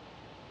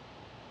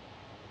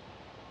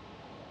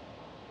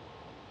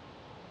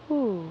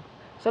 Ooh.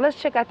 So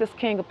let's check out this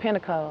King of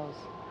Pentacles.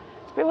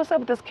 Spirit, what's up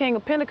with this King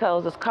of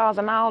Pentacles that's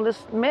causing all this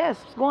mess?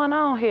 What's going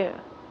on here?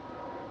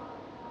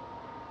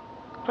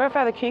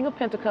 Clarify the King of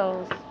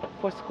Pentacles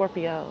for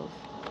Scorpios.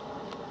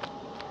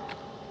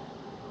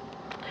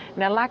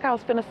 Now, like I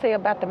was finna say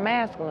about the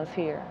masculines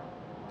here,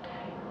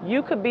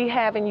 you could be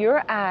having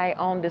your eye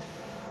on this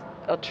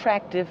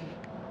attractive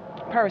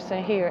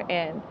person here,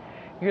 and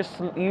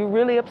you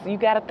really you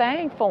got a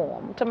thing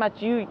for them. I'm talking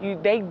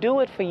about they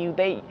do it for you.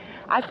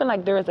 I feel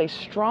like there is a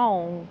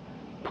strong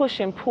push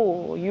and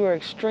pull. You are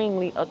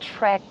extremely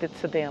attracted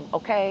to them,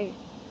 okay?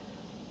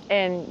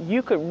 And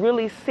you could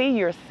really see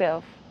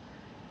yourself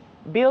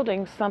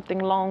building something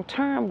long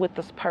term with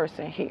this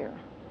person here.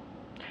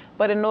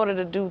 But in order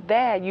to do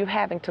that, you're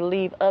having to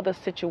leave other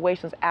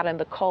situations out in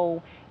the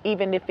cold,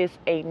 even if it's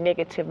a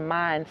negative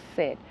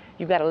mindset.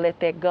 You got to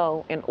let that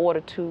go in order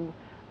to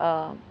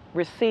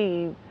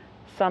receive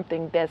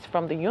something that's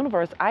from the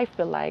universe, I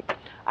feel like.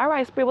 All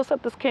right, Spirit, what's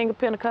up, this King of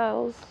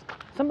Pentacles?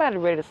 Somebody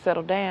ready to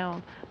settle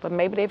down, but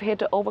maybe they've had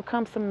to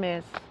overcome some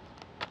mess,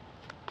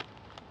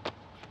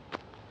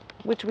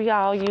 which we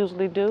all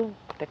usually do.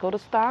 They go to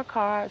Star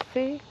card,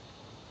 see?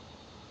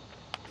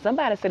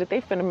 Somebody said that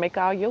they finna make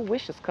all your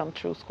wishes come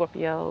true,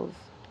 Scorpios.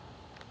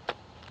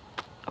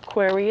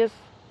 Aquarius.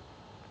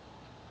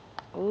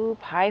 Ooh,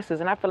 Pisces.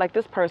 And I feel like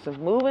this person's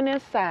moving in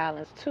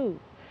silence, too.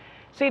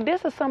 See,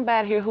 this is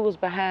somebody here who is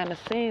behind the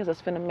scenes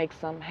that's finna make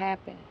something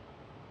happen.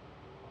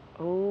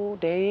 Ooh,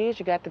 there it is.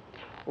 You got the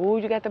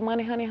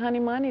money, honey, honey,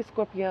 money,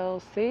 Scorpio.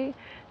 See?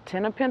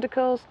 10 of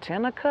Pentacles,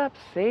 10 of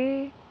Cups,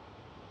 see?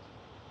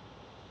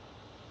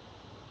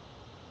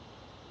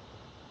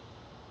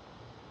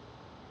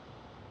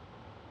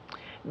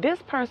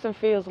 This person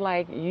feels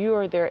like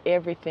you're their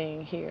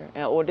everything here.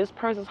 Or this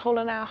person's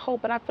holding out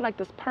hope, but I feel like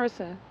this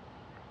person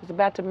is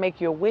about to make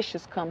your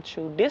wishes come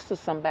true. This is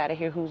somebody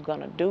here who's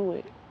gonna do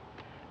it,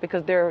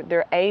 because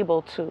they're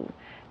able to.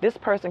 This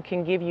person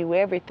can give you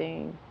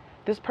everything.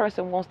 This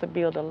person wants to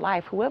build a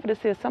life. Whoever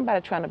this is,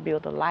 somebody trying to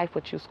build a life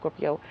with you,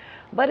 Scorpio.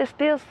 But it's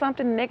still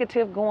something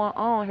negative going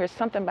on here,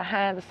 something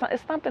behind,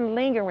 it's something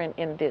lingering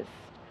in this.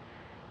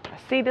 I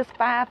see this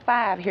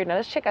 5-5 here. Now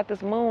let's check out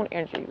this moon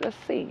energy. Let's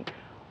see.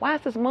 Why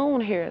is this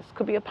moon here? This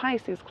could be a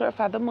Pisces.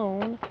 Clarify the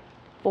moon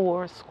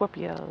for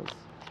Scorpios.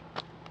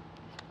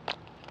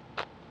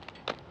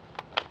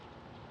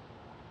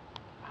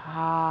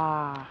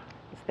 Ah,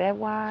 is that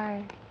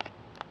why?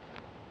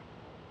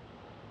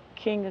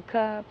 King of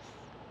Cups.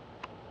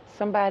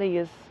 Somebody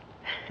is,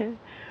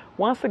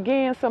 once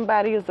again,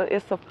 somebody is,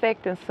 it's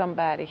affecting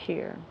somebody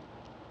here.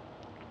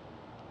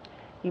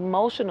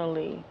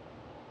 Emotionally.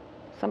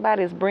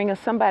 Somebody is bringing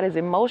somebody's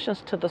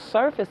emotions to the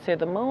surface here.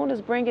 The moon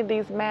is bringing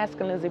these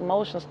masculine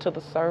emotions to the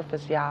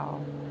surface,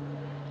 y'all.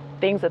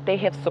 Things that they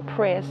have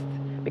suppressed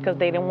because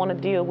they didn't want to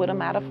deal with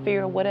them out of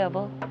fear or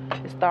whatever.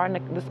 It's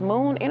starting to, this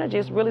moon energy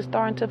is really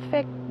starting to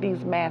affect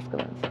these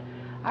masculines.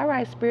 All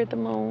right, Spirit, the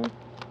moon.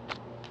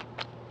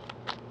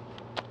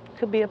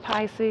 Could be a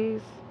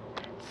Pisces.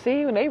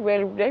 See, when they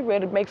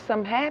ready to make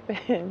something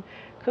happen.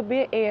 Could be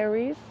an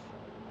Aries.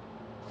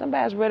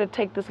 Somebody's ready to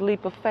take this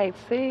leap of faith.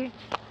 See,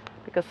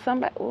 because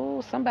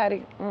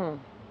somebody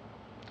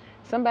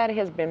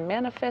has been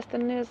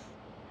manifesting this.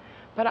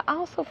 But I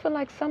also feel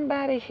like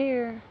somebody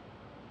here,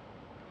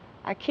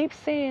 I keep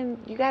seeing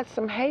you got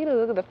some haters.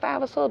 Look at the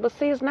 5 of Swords, but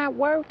see, it's not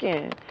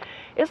working.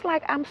 It's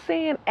like I'm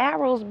seeing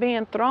arrows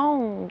being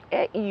thrown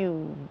at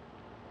you.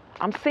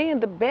 I'm seeing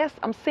the best.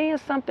 I'm seeing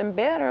something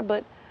better,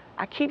 but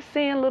I keep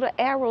seeing little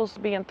arrows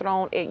being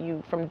thrown at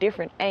you from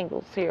different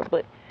angles here.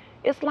 But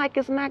it's like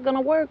it's not going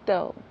to work,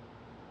 though.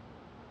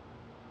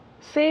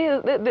 See,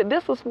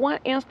 this is one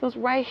instance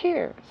right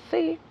here.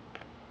 See,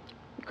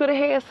 you could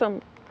have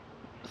had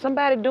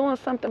somebody doing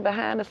something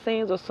behind the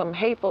scenes, or some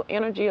hateful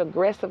energy,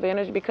 aggressive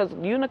energy, because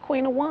you're the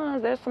Queen of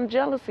Wands. There's some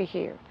jealousy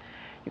here.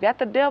 You got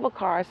the Devil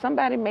card.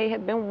 Somebody may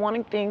have been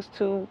wanting things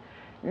to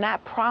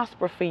not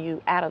prosper for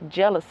you out of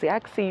jealousy. I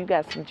can see you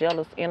got some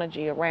jealous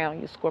energy around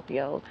you,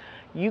 Scorpio.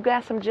 You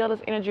got some jealous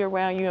energy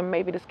around you, and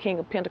maybe this King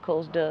of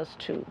Pentacles does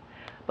too.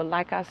 But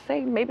like I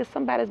say, maybe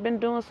somebody's been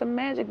doing some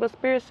magic, but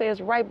Spirit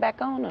says right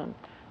back on them.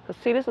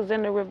 Because see, this is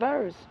in the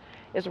reverse.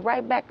 It's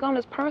right back on.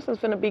 This person's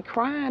going to be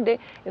crying.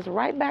 It's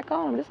right back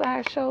on them. This is how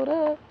it showed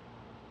up.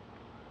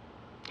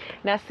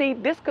 Now see,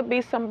 this could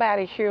be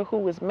somebody here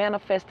who is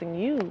manifesting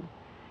you,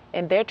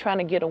 and they're trying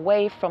to get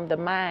away from the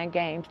mind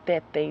games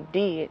that they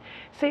did.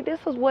 See, this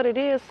is what it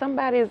is.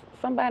 Somebody's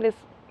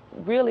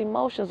real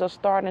emotions are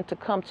starting to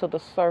come to the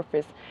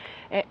surface.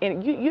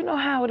 And you know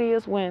how it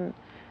is when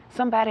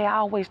somebody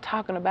always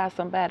talking about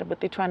somebody, but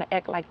they're trying to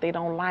act like they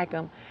don't like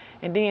them.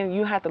 And then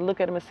you have to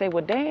look at them and say,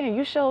 well, damn,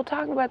 you sure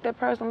talking about that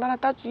person. But I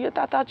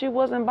thought you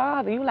wasn't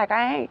bothered. You like,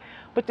 I ain't.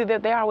 But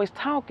they're always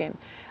talking.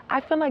 I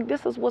feel like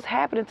this is what's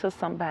happening to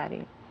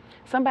somebody.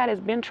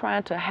 Somebody's been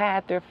trying to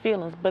hide their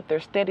feelings, but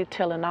they're steady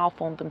telling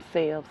off on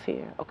themselves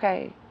here,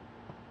 okay?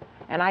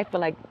 And I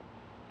feel like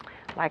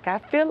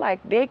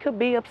they could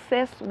be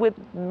obsessed with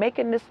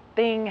making this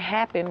thing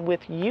happen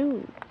with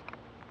you.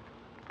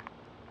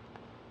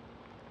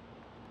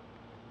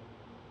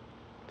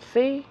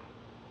 See?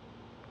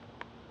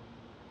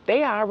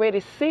 They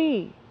already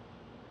see.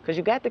 Because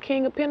you got the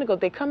King of Pentacles.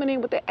 They're coming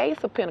in with the Ace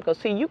of Pentacles.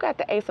 See, you got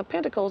the Ace of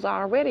Pentacles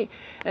already.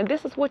 And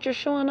this is what you're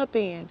showing up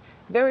in.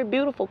 Very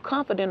beautiful,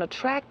 confident,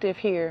 attractive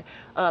here.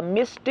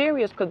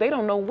 Mysterious, because they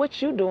don't know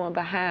what you're doing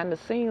behind the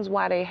scenes,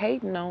 why they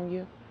hating on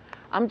you.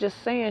 I'm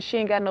just saying, she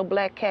ain't got no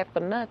black cat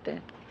for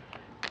nothing.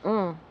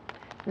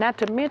 Not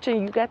to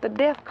mention, you got the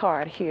Death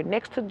card here,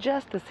 next to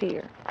Justice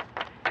here.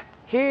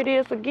 Here it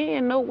is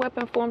again. No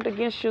weapon formed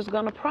against you is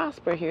going to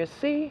prosper here.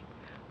 See?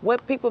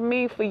 What people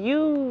mean for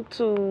you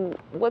to,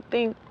 what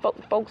things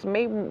folks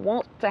may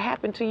want to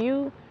happen to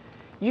you,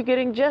 you're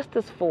getting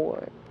justice for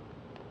it.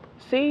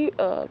 See,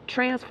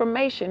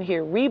 transformation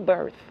here,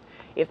 rebirth.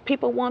 If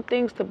people want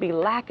things to be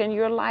lacking in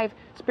your life,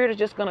 Spirit is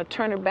just going to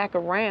turn it back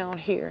around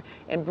here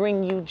and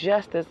bring you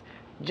justice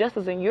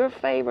in your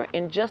favor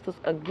and justice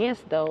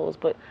against those.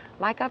 But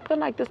like I feel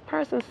like this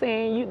person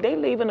saying they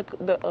leaving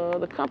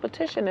the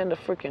competition in the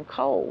freaking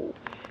cold.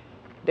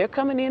 They're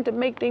coming in to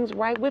make things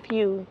right with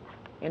you,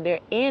 and they're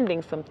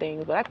ending some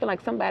things. But I feel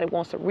like somebody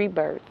wants a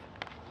rebirth.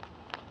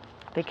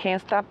 They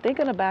can't stop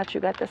thinking about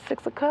you. Got the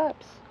Six of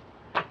Cups.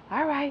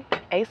 All right,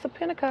 Ace of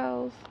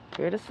Pentacles.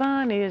 Here the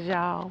sun is,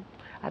 y'all.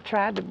 I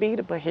tried to beat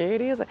it, but here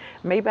it is.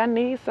 Maybe I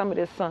need some of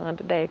this sun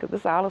today because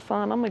this is all the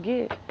sun I'm going to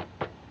get.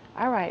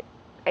 All right,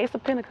 Ace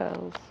of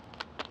Pentacles.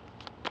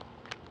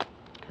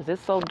 Because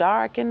it's so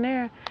dark in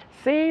there.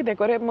 See, there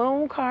go that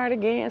moon card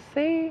again.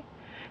 See,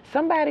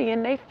 somebody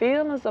in their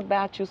feelings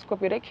about you,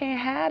 Scorpio, they can't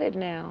hide it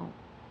now.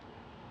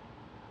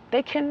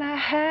 They cannot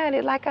hide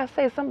it. Like I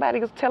say, somebody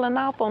is telling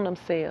off on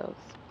themselves.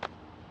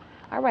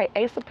 All right,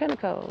 Ace of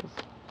Pentacles.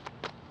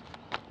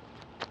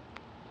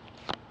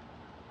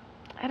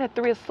 And the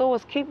Three of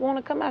Swords keep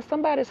wanting to come out.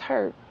 Somebody's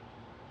hurt.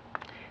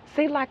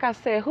 See, like I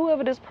said,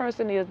 whoever this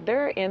person is,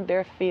 they're in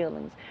their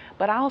feelings.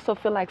 But I also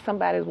feel like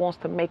somebody wants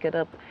to make it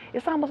up.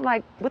 It's almost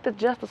like, with the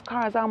Justice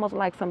card, it's almost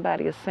like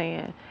somebody is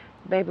saying,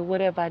 baby,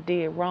 whatever I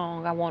did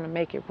wrong, I want to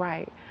make it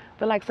right. I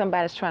feel like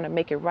somebody's trying to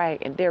make it right,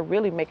 and they're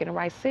really making it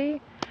right.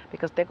 See?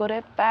 Because there go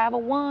that Five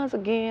of Wands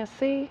again.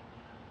 See?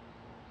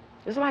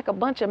 It's like a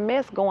bunch of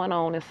mess going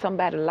on in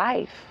somebody's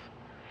life.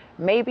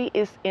 Maybe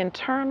it's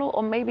internal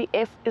or maybe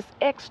it's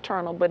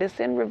external, but it's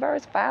in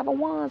reverse. Five of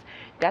Wands.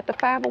 Got the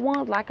Five of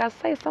Wands. Like I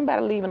say,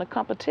 somebody leaving a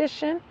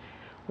competition,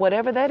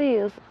 whatever that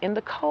is, in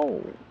the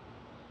cold.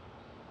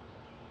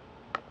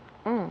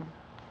 So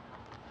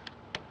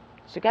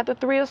you got the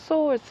Three of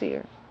Swords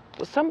here.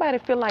 Well, somebody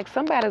feel like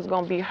somebody's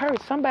going to be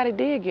hurt. Somebody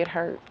did get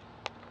hurt.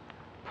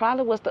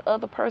 Probably was the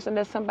other person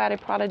that somebody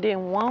probably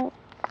didn't want.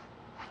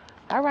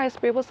 All right,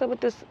 Spirit, what's up with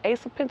this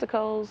Ace of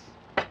Pentacles,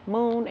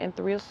 Moon, and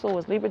Three of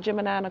Swords? Libra,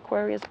 Gemini, and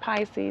Aquarius,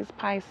 Pisces,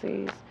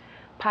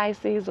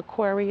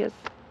 Aquarius,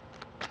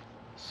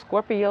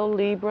 Scorpio,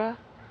 Libra,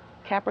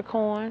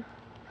 Capricorn,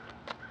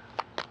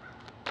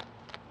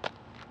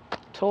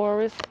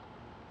 Taurus,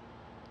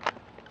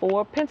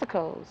 Four of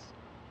Pentacles.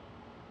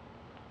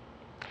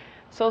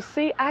 So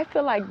see, I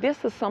feel like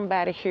this is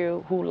somebody here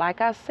who,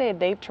 like I said,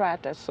 they've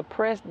tried to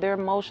suppress their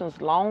emotions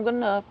long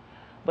enough,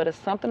 but it's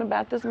something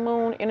about this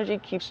moon energy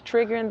keeps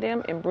triggering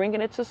them and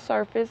bringing it to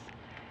surface.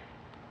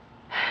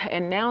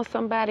 And now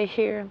somebody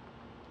here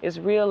is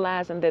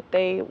realizing that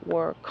they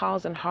were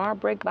causing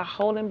heartbreak by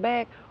holding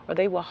back, or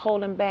they were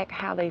holding back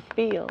how they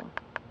feel.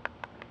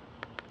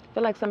 I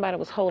feel like somebody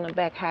was holding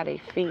back how they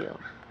feel.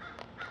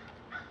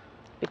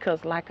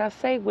 Because like I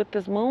say, with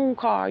this moon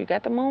card, you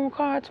got the moon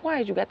card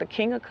twice. You got the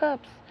King of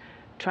Cups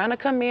trying to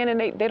come in, and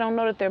they don't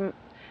know that they're,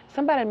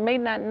 somebody may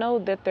not know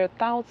that their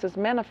thoughts is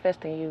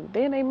manifesting you.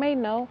 Then they may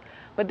know,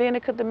 but then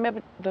it could,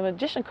 the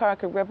Magician card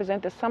could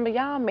represent that some of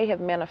y'all may have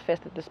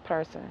manifested this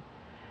person,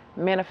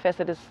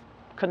 manifested this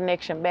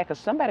connection back, because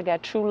somebody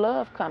got true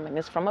love coming.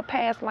 It's from a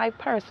past life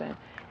person.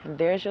 And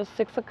there's your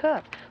Six of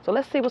Cups. So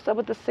let's see what's up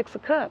with the Six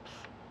of Cups.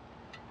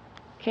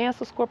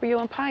 Cancer, Scorpio,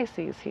 and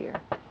Pisces here.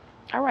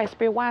 All right,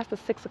 Spirit, why is the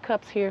Six of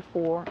Cups here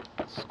for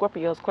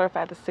Scorpios?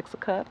 Clarify the Six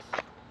of Cups.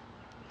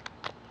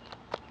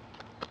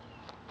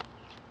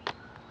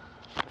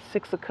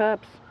 Six of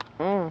Cups.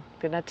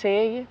 Didn't I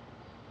tell you?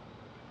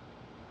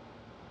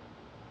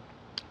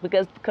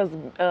 Because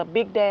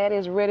Big Dad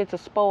is ready to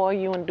spoil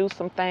you and do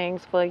some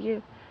things for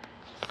you.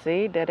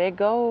 See, there they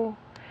go.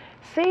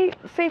 See,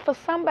 for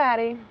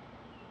somebody,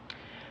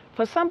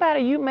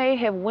 you may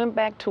have went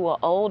back to an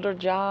older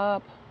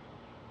job,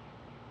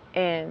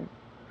 and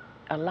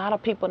a lot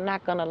of people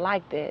not gonna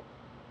like that,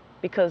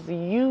 because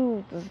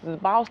you,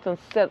 Boston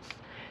sets.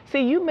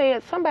 See,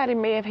 somebody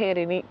may have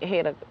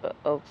had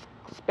a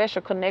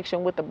special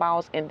connection with the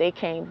boss, and they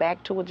came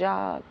back to a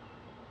job,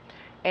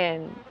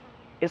 and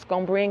it's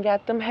gonna bring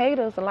out them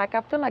haters. And like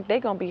I feel like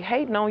they're gonna be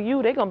hating on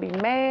you. They're gonna be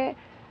mad,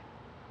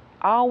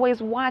 always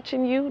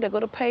watching you. They go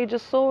to Page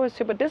of Swords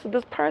here, but this is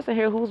this person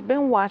here who's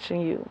been watching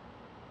you,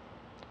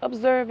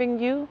 observing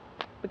you,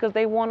 because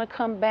they want to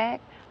come back,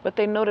 but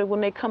they know that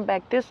when they come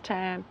back this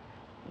time,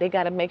 they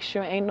got to make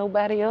sure ain't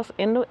nobody else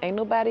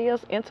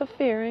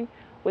interfering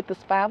with this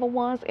Five of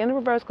Wands in the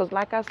reverse. Because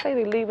like I say,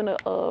 they're leaving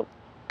a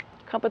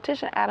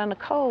competition out in the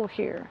cold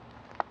here.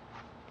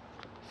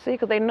 See,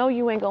 because they know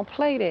you ain't going to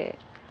play that.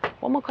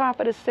 One more card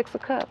for this Six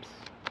of Cups.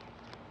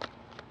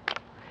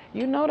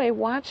 You know they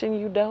watching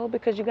you, though,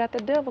 because you got the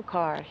Devil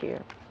card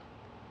here.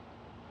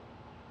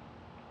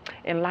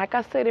 And like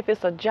I said, if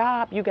it's a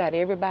job, you got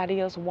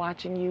everybody else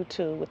watching you,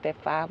 too, with that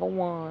Five of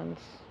Wands.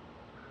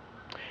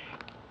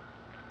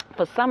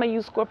 For some of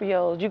you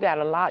Scorpios, you got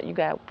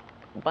a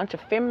bunch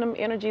of feminine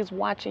energies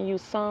watching you.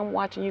 Some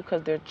watching you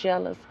because they're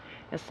jealous,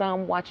 and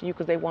some watching you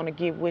because they want to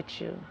get with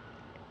you.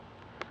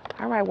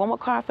 All right, one more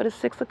card for the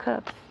Six of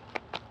Cups.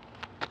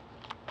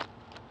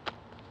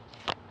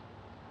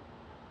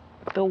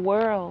 The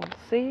World.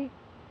 See,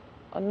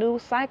 a new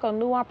cycle,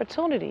 new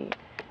opportunity.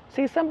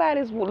 See,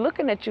 somebody's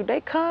looking at you. They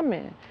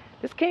coming.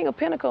 This King of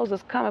Pentacles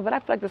is coming, but I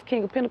feel like this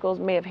King of Pentacles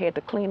may have had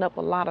to clean up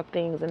a lot of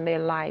things in their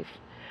life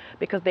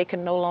because they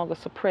can no longer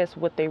suppress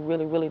what they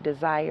really, really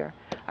desire.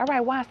 All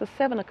right, why is the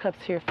Seven of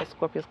Cups here for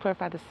Scorpios?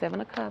 Clarify the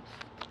Seven of Cups.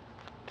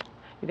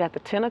 You got the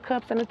Ten of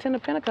Cups and the Ten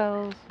of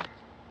Pentacles.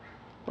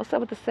 What's up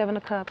with the Seven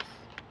of Cups?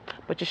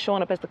 But you're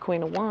showing up as the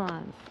Queen of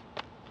Wands.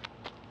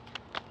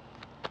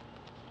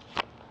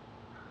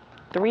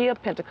 Three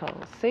of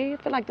Pentacles. See, I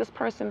feel like this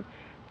person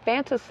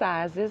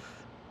fantasizes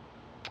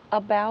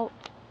about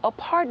a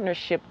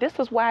partnership. This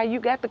is why you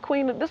got the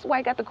this is why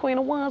you got the Queen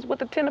of Wands with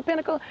the Ten of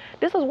Pentacles.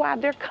 This is why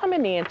they're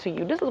coming into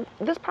you.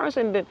 This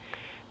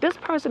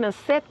person has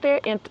set their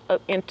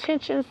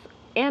intentions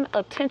and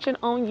attention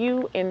on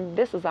you, and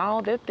this is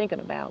all they're thinking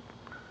about.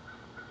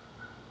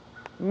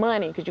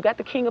 Money, because you got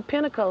the King of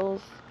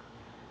Pentacles.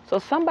 So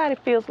somebody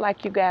feels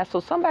like you guys, so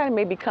somebody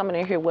may be coming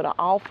in here with an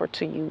offer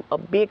to you, a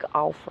big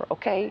offer,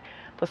 okay?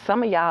 For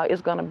some of y'all,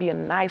 it's going to be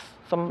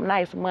some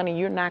nice money.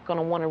 You're not going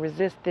to want to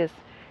resist this.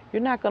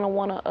 You're not going to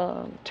want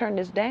to turn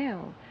this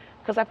down,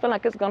 because I feel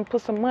like it's going to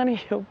put some money in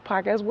your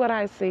pocket. That's what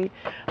I see.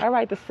 All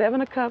right, the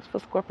Seven of Cups for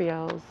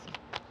Scorpios.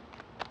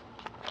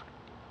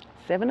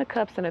 Seven of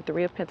Cups and the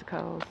Three of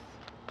Pentacles.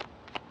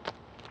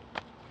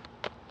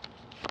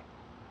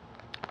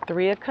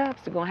 Three of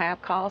Cups. You're going to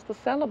have cause to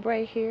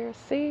celebrate here.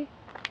 See?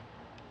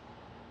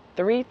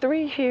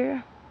 3-3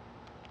 here.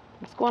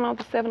 What's going on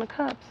with the Seven of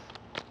Cups?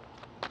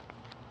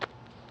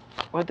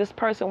 Or this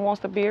person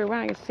wants to be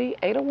around you. See?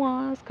 Eight of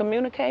Wands.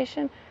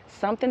 Communication.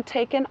 Something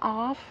taking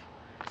off.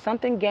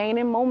 Something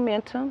gaining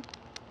momentum.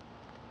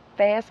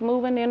 Fast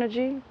moving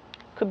energy.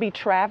 Could be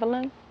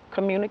traveling.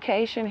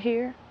 Communication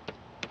here.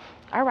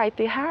 All right,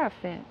 the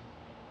Hierophant.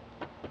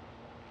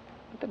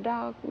 The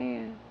dog,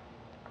 man.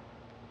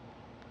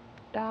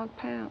 Dog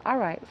pound. All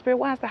right, Spirit,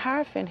 why is the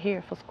Hierophant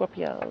here for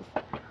Scorpios?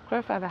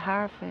 Clarify the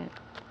Hierophant.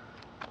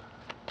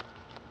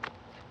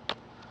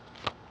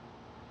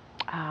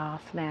 Ah,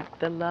 snap.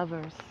 The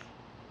Lovers.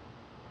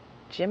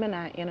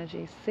 Gemini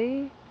energy.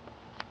 See?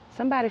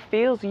 Somebody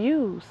feels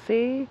you.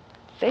 See?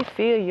 They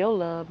feel your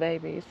love,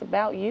 baby. It's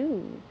about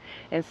you.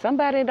 And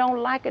somebody don't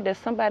like it that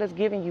somebody's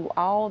giving you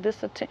all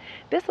this attention.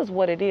 This is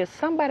what it is.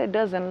 Somebody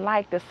doesn't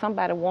like that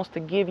somebody wants to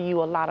give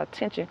you a lot of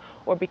attention,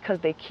 or because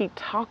they keep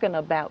talking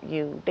about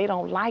you. They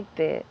don't like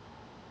that.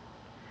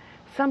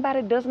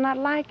 Somebody does not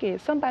like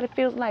it. Somebody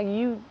feels like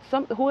you,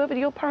 whoever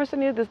your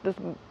person is,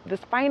 this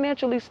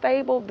financially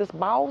stable, this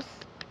boss,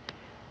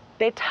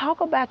 they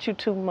talk about you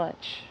too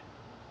much.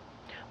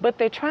 But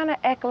they're trying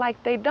to act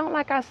like they don't.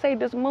 Like I say,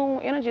 this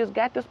moon energy has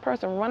got this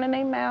person running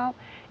their mouth,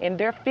 and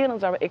their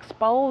feelings are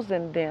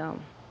exposing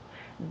them.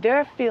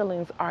 Their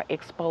feelings are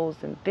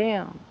exposing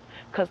them,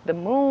 because the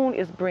moon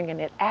is bringing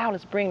it out.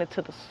 It's bringing it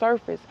to the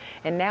surface.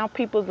 And now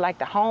people like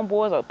the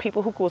homeboys or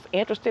people who was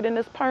interested in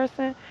this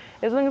person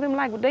is looking at them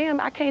like, well, damn,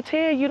 I can't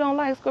tell you don't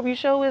like Scorpio. You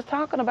sure is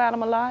talking about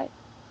them a lot.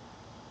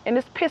 And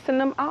it's pissing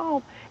them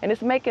off. And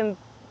it's making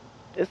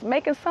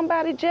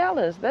somebody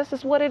jealous. That's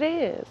just what it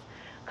is.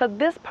 Because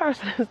this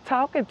person is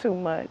talking too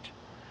much.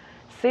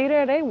 See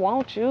there, they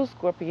want you,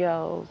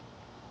 Scorpios.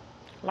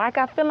 Like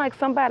I feel like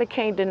somebody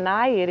can't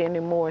deny it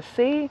anymore,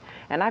 see?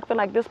 And I feel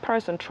like this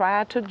person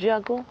tried to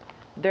juggle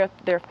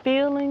their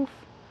feelings,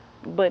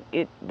 but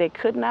they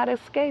could not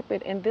escape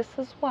it, and this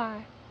is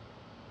why.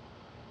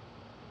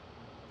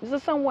 This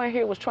is somewhere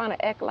here was trying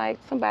to act like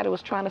somebody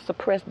was trying to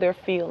suppress their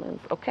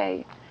feelings,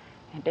 okay?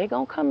 And they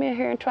gonna come in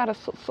here and try to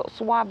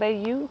suave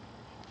you.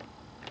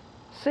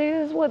 See,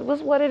 this is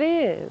what it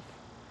is.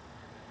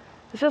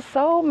 It's just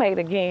soulmate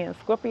again,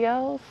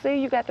 Scorpio.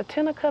 See, you got the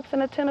Ten of Cups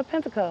and the Ten of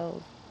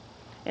Pentacles.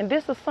 And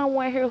this is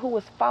someone here who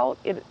was fought.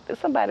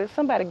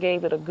 Somebody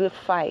gave it a good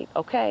fight,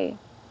 okay?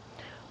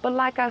 But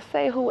like I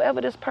say,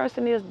 whoever this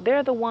person is,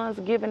 they're the ones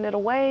giving it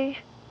away.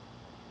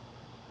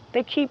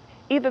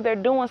 Either they're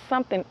doing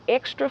something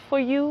extra for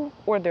you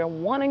or they're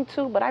wanting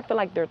to, but I feel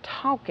like they're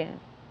talking.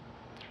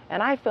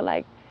 And I feel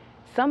like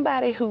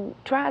somebody who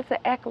tries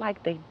to act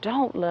like they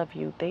don't love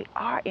you, they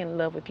are in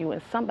love with you,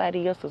 and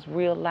somebody else is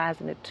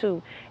realizing it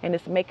too, and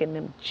it's making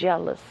them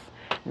jealous.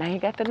 Now you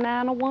got the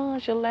Nine of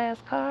Wands, your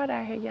last card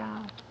out here,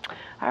 y'all.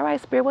 All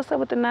right, Spirit, what's up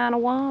with the Nine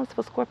of Wands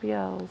for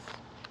Scorpios?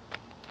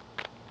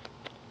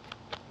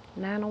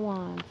 Nine of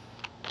Wands.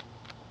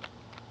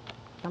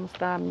 I'm going to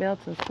start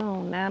melting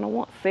soon. Nine of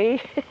Wands.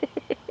 See?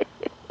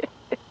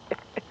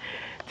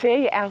 Tell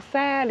you,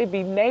 outside it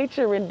be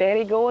nature, and there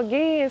they go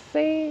again,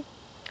 see?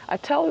 I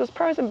told you, this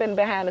person been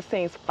behind the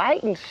scenes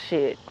fighting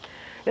shit.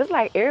 It's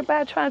like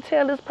everybody trying to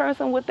tell this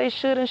person what they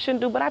should and shouldn't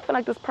do, but I feel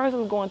like this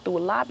person's going through a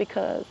lot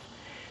because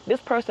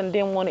this person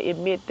didn't want to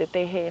admit that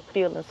they had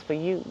feelings for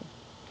you.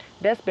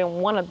 That's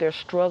been one of their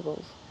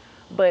struggles.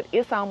 But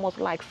it's almost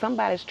like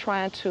somebody's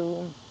trying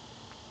to,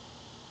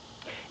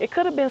 it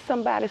could have been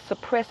somebody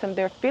suppressing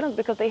their feelings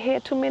because they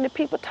had too many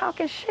people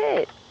talking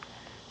shit.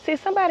 See,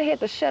 somebody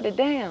had to shut it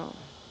down.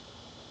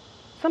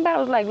 Somebody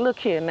was like, look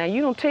here, now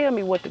you don't tell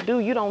me what to do.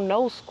 You don't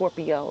know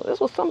Scorpio. This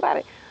was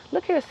somebody,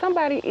 look here,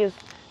 somebody is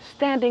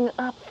standing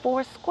up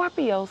for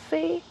Scorpio,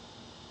 see?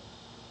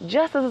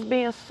 Justice is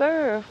being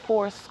served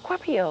for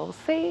Scorpio,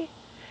 see?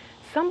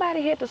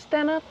 somebody had to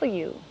stand up for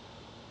you.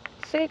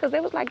 See, because they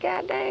was like,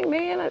 God dang,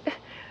 man.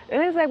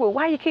 And it's like, well,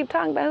 why you keep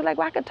talking about it? It's like,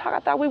 well, I could talk. I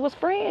thought we was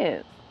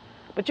friends.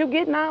 But you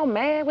getting all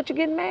mad. What you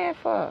getting mad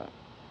for?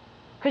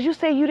 Because you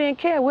say you didn't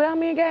care. Well, I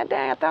mean, God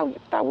dang, I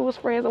thought we was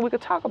friends and we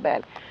could talk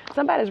about it.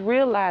 Somebody's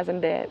realizing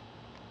that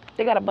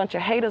they got a bunch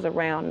of haters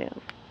around them.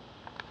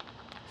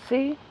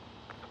 See?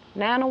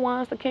 9 of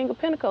Wands, the King of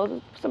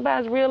Pentacles.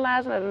 Somebody's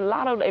realizing that a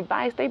lot of the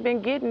advice they've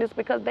been getting is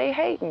because they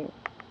hating.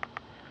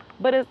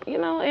 But it's, you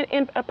know,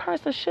 and a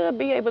person should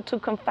be able to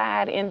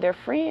confide in their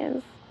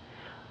friends.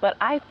 But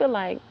I feel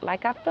like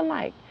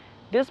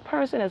this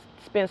person has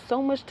spent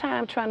so much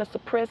time trying to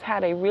suppress how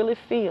they really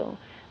feel.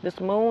 This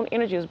moon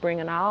energy is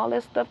bringing all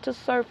that stuff to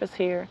surface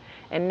here.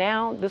 And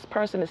now this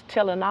person is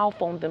telling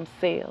off on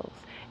themselves.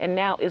 And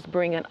now it's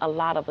bringing a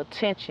lot of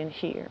attention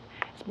here.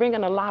 It's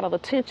bringing a lot of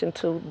attention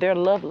to their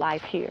love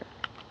life here.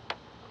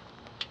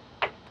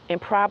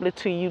 And probably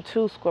to you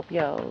too,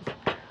 Scorpios.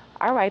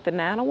 All right, the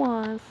 9 of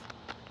Wands.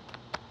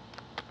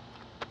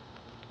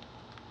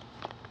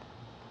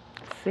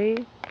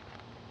 See?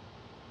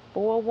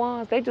 4 of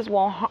Wands. They just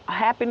want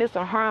happiness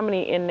and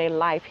harmony in their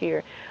life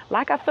here.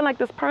 Like I feel like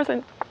this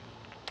person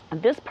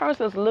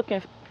is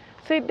looking,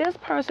 see, this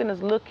person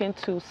is looking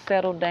to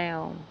settle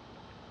down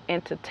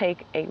and to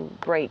take a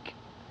break.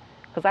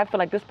 Because I feel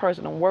like this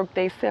person done work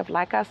themselves.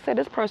 Like I said,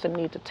 this person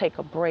needs to take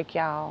a break,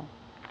 y'all.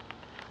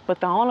 But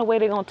the only way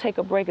they're going to take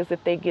a break is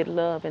if they get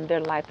love in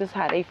their life. This is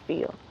how they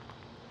feel.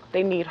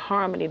 They need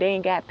harmony. They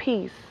ain't got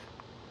peace.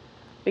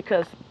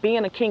 Because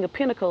being a King of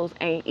Pentacles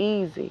ain't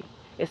easy.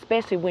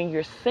 Especially when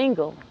you're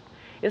single.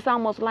 It's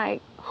almost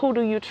like, who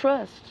do you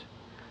trust?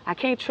 I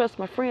can't trust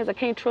my friends. I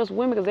can't trust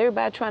women because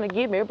everybody trying to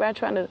get me. Everybody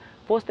trying to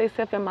force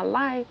themselves in my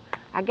life.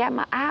 I got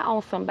my eye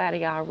on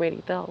somebody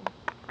already, though.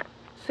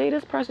 See,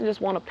 this person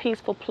just want a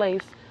peaceful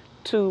place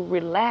to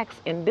relax.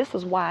 And this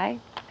is why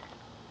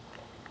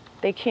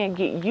they can't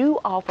get you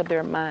off of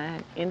their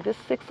mind in this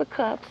 6 of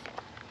Cups.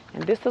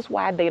 And this is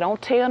why they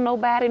don't tell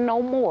nobody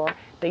no more.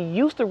 They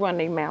used to run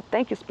their mouth.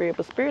 Thank you, Spirit.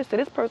 But Spirit said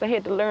this person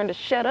had to learn to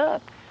shut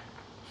up.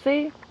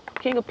 See,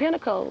 King of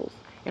Pentacles.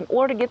 In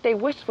order to get their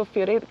wishes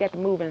fulfilled, they've got to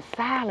move in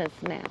silence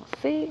now.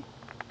 See?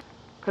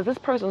 Because this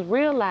person's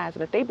realizing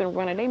that they've been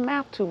running their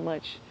mouth too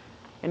much.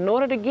 In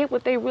order to get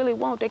what they really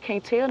want, they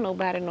can't tell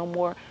nobody no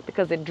more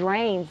because it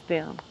drains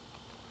them.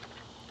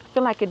 I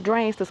feel like it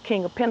drains this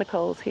King of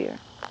Pentacles here.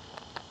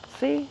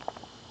 See?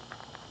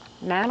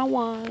 9 of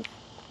Wands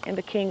and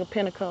the King of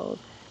Pentacles.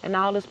 And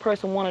all this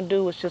person want to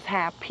do is just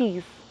have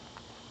peace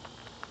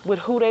with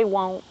who they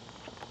want,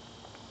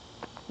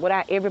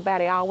 without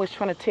everybody always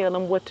trying to tell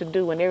them what to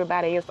do and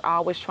everybody else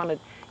always trying to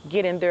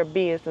get in their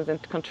business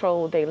and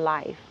control their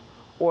life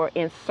or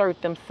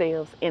insert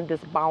themselves in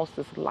this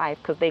boss's life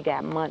because they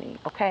got money,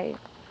 okay?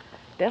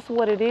 That's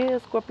what it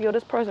is, Scorpio.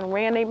 This person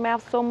ran their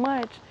mouth so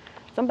much,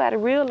 somebody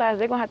realized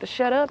they're going to have to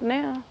shut up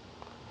now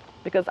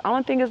because the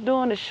only thing it's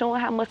doing is showing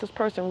how much this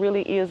person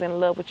really is in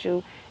love with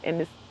you,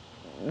 and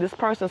this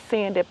person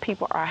seeing that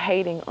people are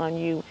hating on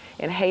you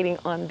and hating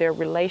on their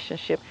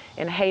relationship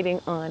and hating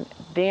on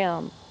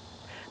them.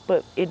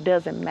 But it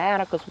doesn't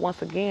matter because,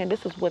 once again,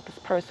 this is what this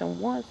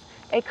person wants,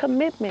 a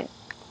commitment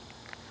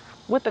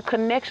with the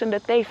connection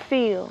that they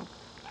feel.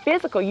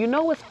 Physical, you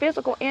know it's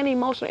physical and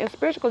emotional and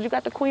spiritual because you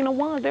got the Queen of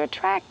Wands. They're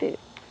attracted.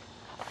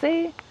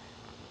 See?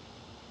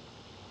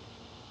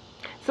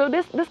 So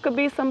this could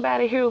be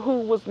somebody here who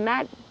was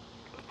not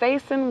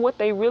facing what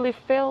they really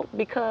felt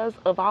because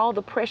of all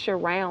the pressure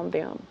around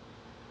them.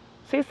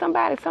 See,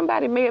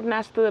 somebody may have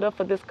not stood up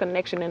for this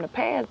connection in the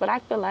past, but I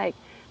feel like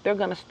they're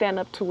going to stand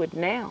up to it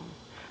now.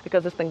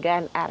 Because it's been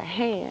gotten out of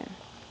hand.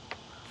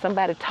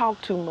 Somebody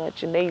talked too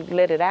much and they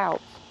let it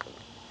out.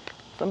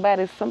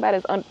 Somebody's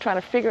trying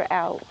to figure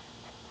out.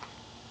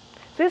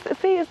 See,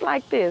 it's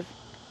like this.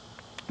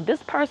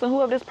 This person,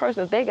 whoever this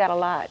person is, they got a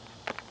lot.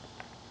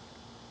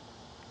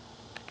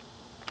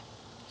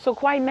 So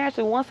quite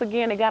naturally, once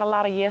again, they got a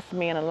lot of yes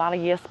men, a lot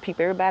of yes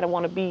people. Everybody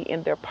want to be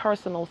in their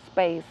personal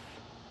space.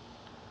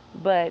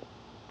 But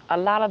a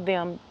lot of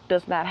them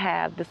does not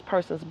have this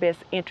person's best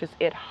interest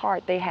at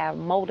heart. They have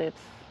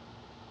motives.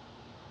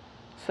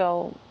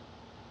 So,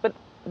 but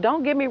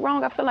don't get me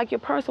wrong, I feel like your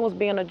person was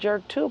being a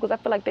jerk too, because I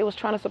feel like they was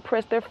trying to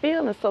suppress their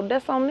feelings, so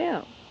that's on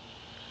them.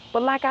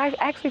 But like I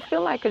actually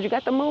feel like, because you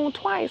got the moon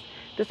twice,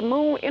 this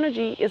moon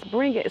energy is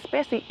bringing,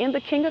 especially in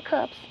the King of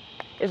Cups,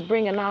 is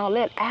bringing all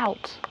that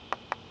out.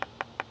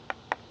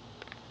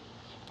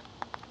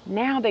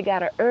 Now they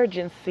got an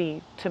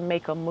urgency to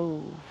make a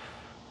move.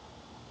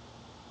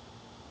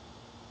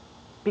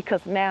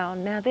 Because now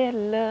their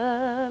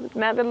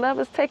love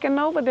is taking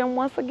over them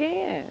once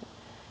again.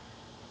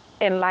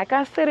 And like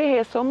I said, they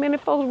had so many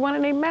folks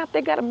running their mouth,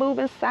 they got to move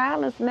in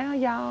silence now,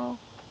 y'all.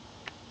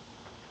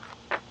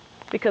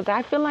 Because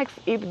I feel like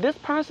if this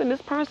person,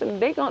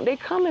 they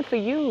coming for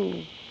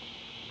you.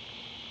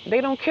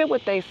 They don't care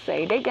what they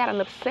say. They got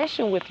an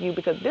obsession with you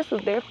because this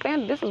is their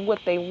family. This is what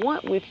they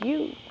want with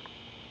you.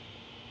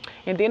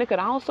 And then it could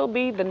also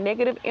be the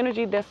negative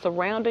energy that's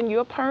surrounding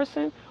your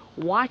person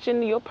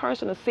watching your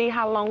person to see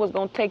how long it's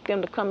going to take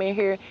them to come in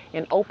here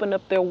and open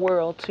up their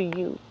world to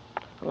you.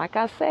 Like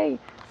I say,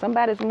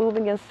 somebody's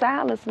moving in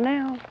silence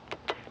now.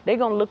 They're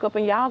going to look up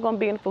and y'all going to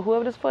be in, for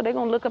whoever this for, they're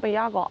going to look up and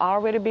y'all going to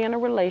already be in a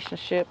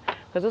relationship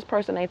because this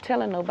person ain't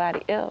telling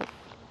nobody else.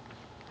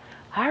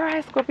 All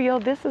right, Scorpio,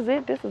 this is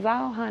it. This is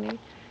all, honey.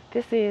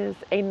 This is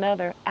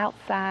another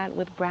Outside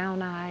with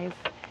Brown Eyes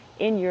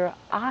in your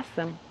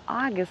awesome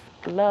August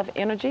love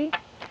energy.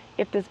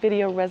 If this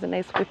video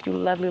resonates with you,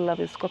 lovely,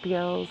 lovely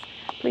Scorpios,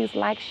 please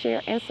like,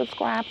 share, and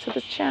subscribe to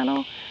this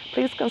channel.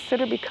 Please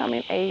consider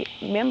becoming a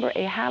member,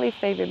 a highly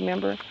favored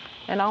member,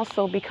 and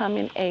also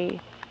becoming a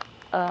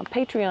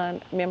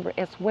Patreon member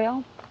as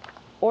well,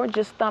 or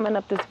just thumbing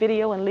up this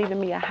video and leaving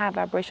me a high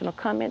vibrational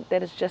comment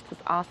that is just as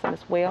awesome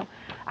as well.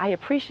 I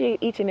appreciate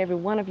each and every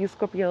one of you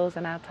Scorpios,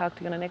 and I'll talk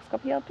to you in the next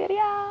Scorpio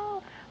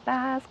video.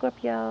 Bye,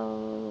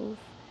 Scorpios.